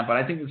keep an eye on. But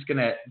I think it's going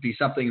to be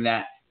something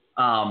that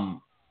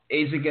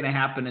isn't going to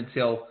happen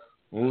until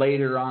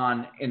later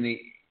on in the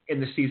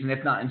season,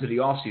 if not into the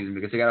off season,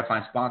 because they got to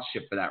find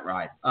sponsorship for that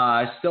ride.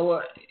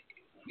 Still,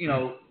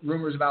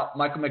 rumors about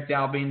Michael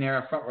McDowell being there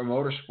at Front Row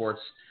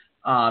Motorsports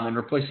and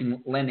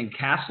replacing Landon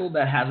Castle.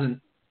 That hasn't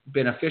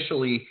been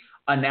officially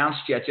announced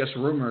yet, just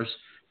rumors.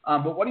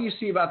 But what do you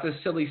see about this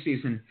silly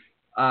season?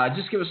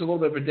 Just give us a little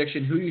bit of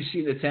prediction. Who do you see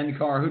in the 10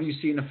 car? Who do you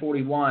see in the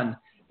 41?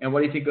 And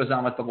what do you think goes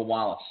on with Bubba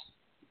Wallace?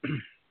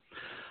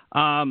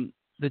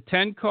 The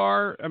 10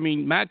 car, I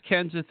mean, Matt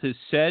Kenseth has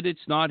said it's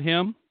not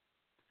him.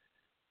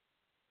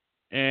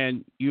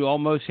 And you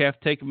almost have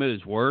to take him at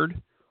his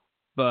word.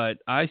 But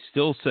I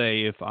still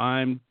say if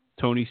I'm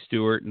Tony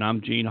Stewart and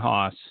I'm Gene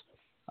Haas,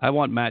 I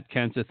want Matt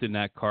Kenseth in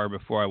that car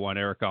before I want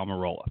Eric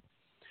Almirola.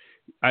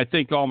 I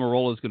think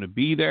Almirola is going to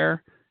be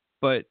there.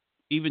 But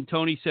even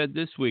Tony said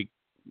this week,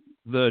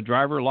 the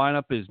driver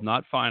lineup is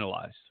not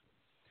finalized.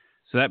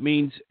 So that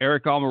means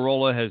Eric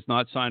Almirola has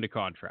not signed a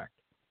contract.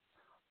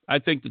 I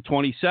think the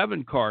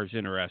 27 car is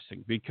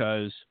interesting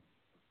because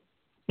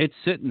it's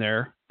sitting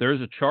there.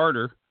 There's a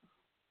charter.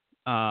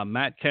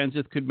 Matt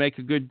Kenseth could make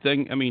a good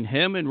thing. I mean,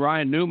 him and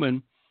Ryan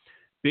Newman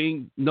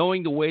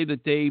knowing the way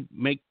that they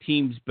make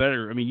teams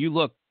better. I mean, you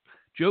look,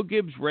 Joe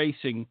Gibbs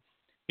Racing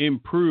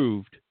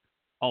improved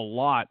a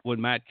lot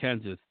when Matt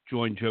Kenseth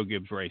joined Joe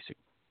Gibbs Racing.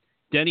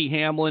 Denny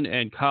Hamlin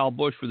and Kyle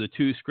Busch were the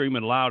two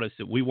screaming loudest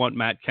that we want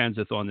Matt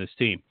Kenseth on this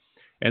team.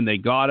 And they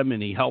got him,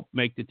 and he helped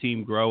make the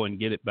team grow and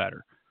get it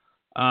better.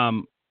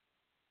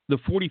 The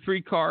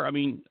 43 car, I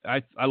mean,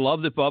 I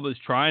love that Bubba's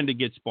trying to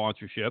get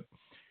sponsorship,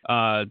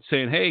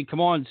 saying, hey,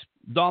 come on,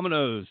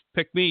 Domino's,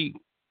 pick me,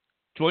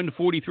 join the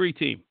 43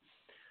 team.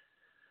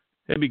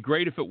 It'd be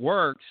great if it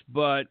works,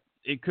 but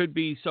it could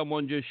be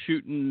someone just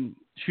shooting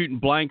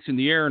blanks in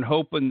the air and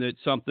hoping that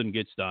something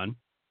gets done.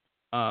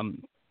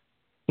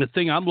 The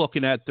thing I'm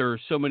looking at, there are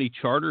so many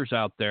charters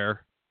out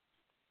there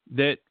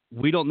that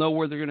we don't know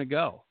where they're going to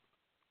go.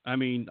 I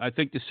mean, I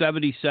think the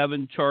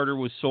 77 charter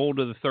was sold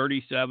to the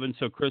 37,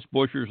 so Chris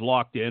Buescher's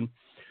locked in.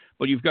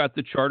 But you've got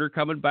the charter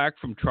coming back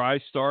from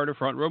TriStar to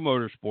Front Row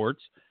Motorsports.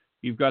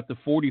 You've got the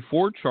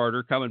 44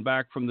 charter coming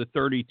back from the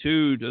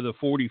 32 to the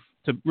 40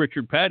 to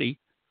Richard Petty.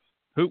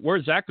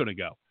 Where's that going to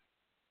go?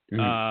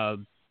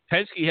 Mm-hmm.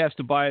 Penske has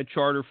to buy a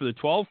charter for the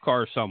 12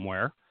 car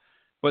somewhere.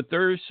 But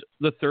there's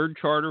the third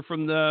charter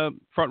from the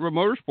Front Row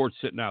Motorsports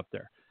sitting out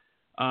there.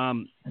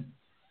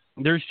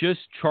 There's just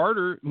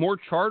more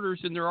charters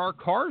than there are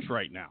cars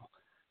right now.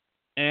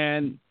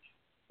 And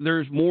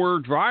there's more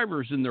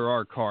drivers than there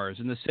are cars.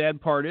 And the sad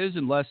part is,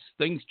 unless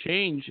things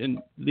change and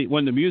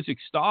when the music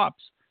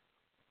stops,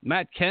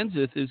 Matt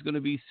Kenseth is going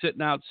to be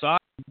sitting outside.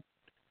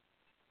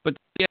 But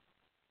yeah,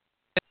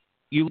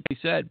 you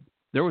said,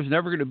 there was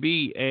never going to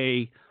be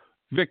a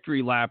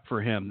victory lap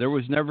for him. There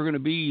was never going to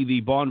be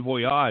the bon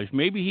voyage.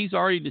 Maybe he's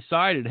already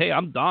decided, hey,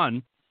 I'm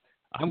done.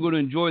 I'm going to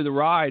enjoy the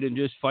ride and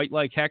just fight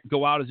like heck,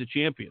 go out as a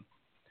champion.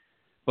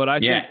 But I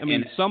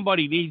think,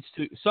 somebody,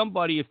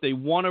 if they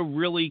want to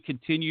really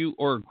continue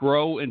or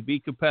grow and be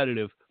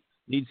competitive,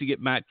 needs to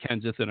get Matt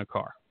Kenseth in a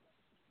car.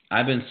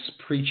 I've been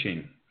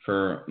preaching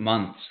for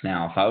months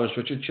now. If I was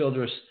Richard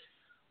Childress,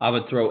 I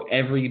would throw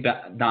every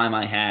dime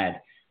I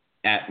had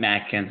at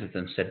Matt Kenseth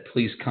and said,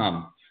 please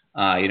come.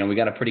 We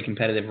got a pretty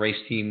competitive race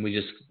team. We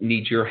just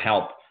need your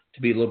help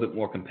to be a little bit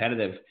more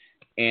competitive.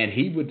 And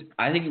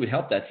I think he would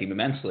help that team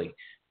immensely.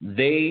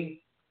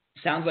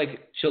 Sounds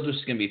like Childress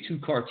is going to be a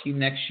 2-car team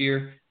next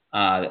year.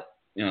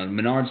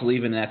 Menard's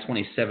leaving in that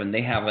 27.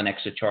 They have an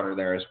extra charter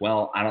there as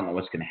well. I don't know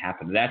what's going to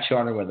happen to that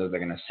charter, whether they're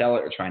going to sell it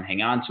or try and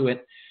hang on to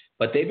it.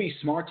 But they'd be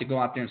smart to go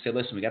out there and say,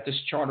 listen, we got this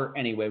charter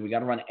anyway. We got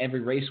to run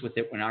every race with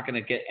it. We're not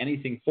going to get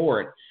anything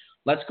for it.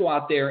 Let's go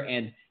out there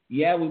and,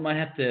 we might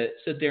have to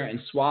sit there and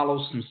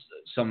swallow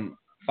some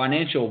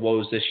financial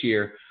woes this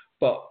year.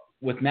 But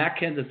with Matt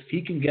Kenseth, if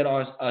he can get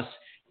us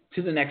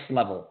to the next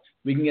level,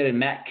 we can get a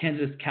Matt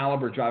Kenseth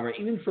caliber driver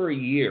even for a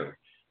year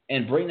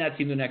and bring that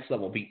team to the next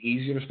level. It'd be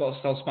easier to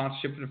sell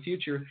sponsorship in the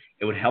future.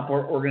 It would help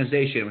our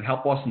organization. It would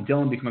help Austin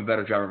Dillon become a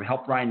better driver. It would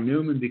help Ryan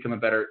Newman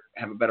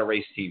have a better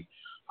race team.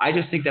 I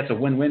just think that's a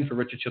win-win for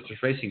Richard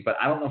Childress Racing, but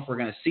I don't know if we're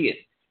going to see it.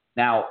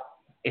 Now,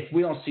 if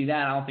we don't see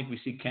that, I don't think we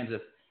see Kenseth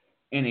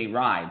in a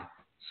ride,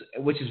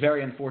 which is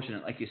very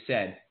unfortunate, like you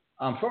said.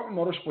 Front Row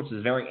Motorsports is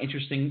a very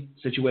interesting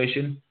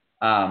situation.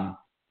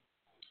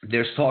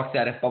 There's talk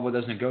that if Bubba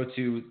doesn't go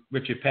to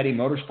Richard Petty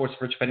Motorsports,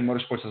 if Richard Petty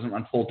Motorsports doesn't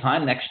run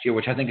full-time next year,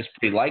 which I think is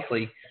pretty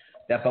likely,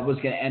 that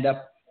Bubba's going to end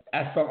up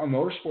at Front Row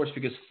Motorsports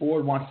because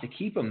Ford wants to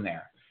keep him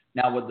there.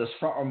 Now, does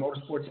Front Row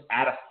Motorsports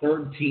add a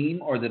third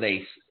team or do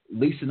they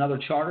lease another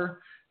charter?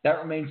 That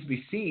remains to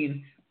be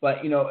seen. But,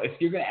 if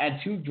you're going to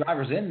add 2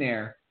 drivers in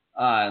there,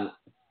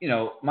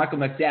 Michael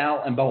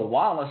McDowell and Bubba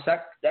Wallace,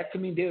 that could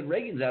mean David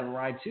Reagan's out of a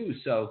ride too.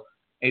 So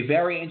a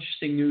very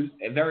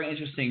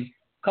interesting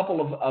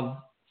couple of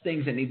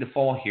things that need to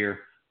fall here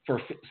for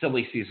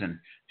silly season.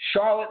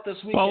 Charlotte this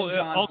weekend.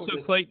 Well, also,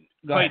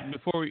 Clayton,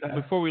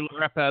 before we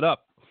wrap that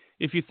up,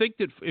 if you think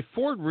that if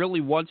Ford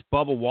really wants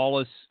Bubba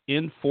Wallace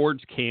in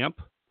Ford's camp,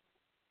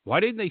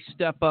 why didn't they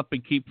step up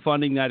and keep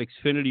funding that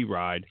Xfinity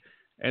ride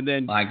and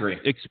then I agree.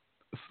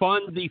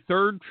 Fund the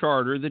third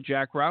charter that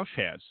Jack Roush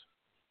has?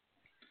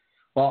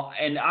 Well,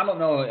 and I don't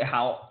know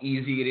how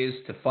easy it is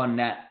to fund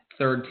that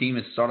third team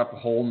and start up a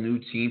whole new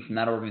team from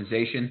that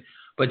organization.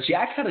 But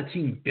Jack had a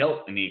team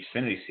built in the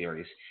Xfinity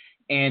Series.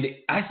 And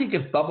I think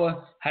if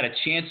Bubba had a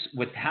chance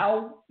with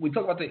how we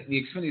talk about the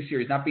Xfinity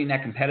Series not being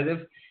that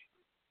competitive,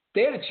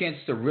 they had a chance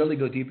to really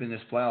go deep in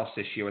this playoffs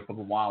this year with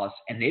Bubba Wallace,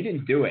 and they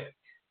didn't do it.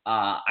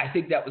 I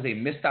think that was a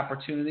missed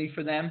opportunity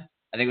for them.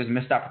 I think it was a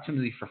missed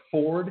opportunity for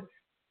Ford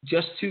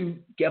just to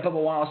get Bubba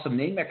Wallace some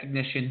name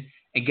recognition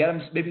and get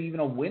him maybe even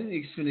a win in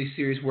the Xfinity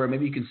Series where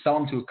maybe you can sell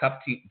him to a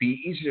Cup team,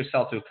 be easier to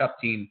sell to a Cup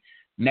team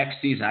next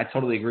season. I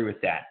totally agree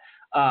with that.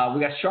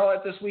 We got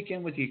Charlotte this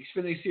weekend with the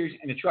Xfinity Series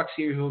and the Truck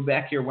Series. We'll be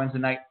back here Wednesday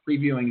night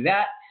previewing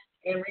that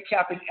and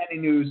recapping any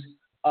news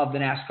of the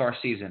NASCAR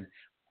season.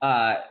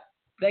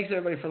 Thanks,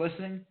 everybody, for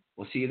listening.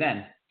 We'll see you then.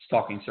 It's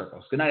Talking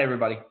Circles. Good night,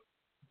 everybody.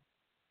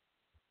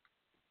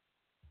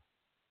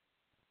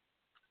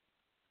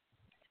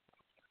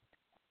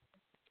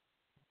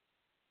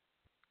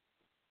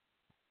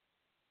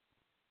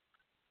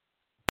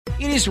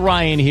 It is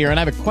Ryan here, and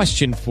I have a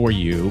question for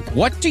you.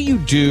 What do you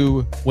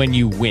do when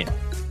you win?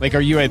 Like, are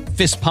you a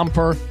fist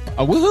pumper,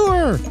 a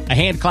woohooer, a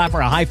hand clapper,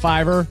 a high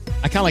fiver?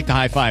 I kind of like the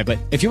high five, but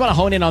if you want to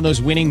hone in on those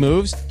winning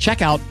moves,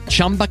 check out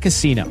Chumba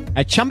Casino.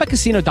 At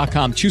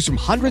ChumbaCasino.com, choose from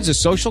hundreds of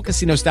social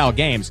casino-style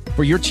games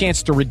for your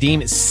chance to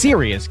redeem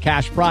serious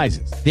cash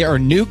prizes. There are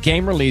new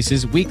game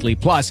releases weekly,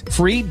 plus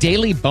free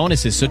daily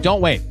bonuses, so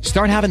don't wait.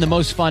 Start having the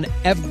most fun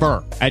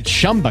ever at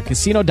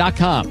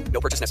ChumbaCasino.com.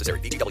 No purchase necessary.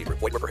 VGW Group.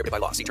 Void where prohibited by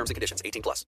law. See terms and conditions. 18+.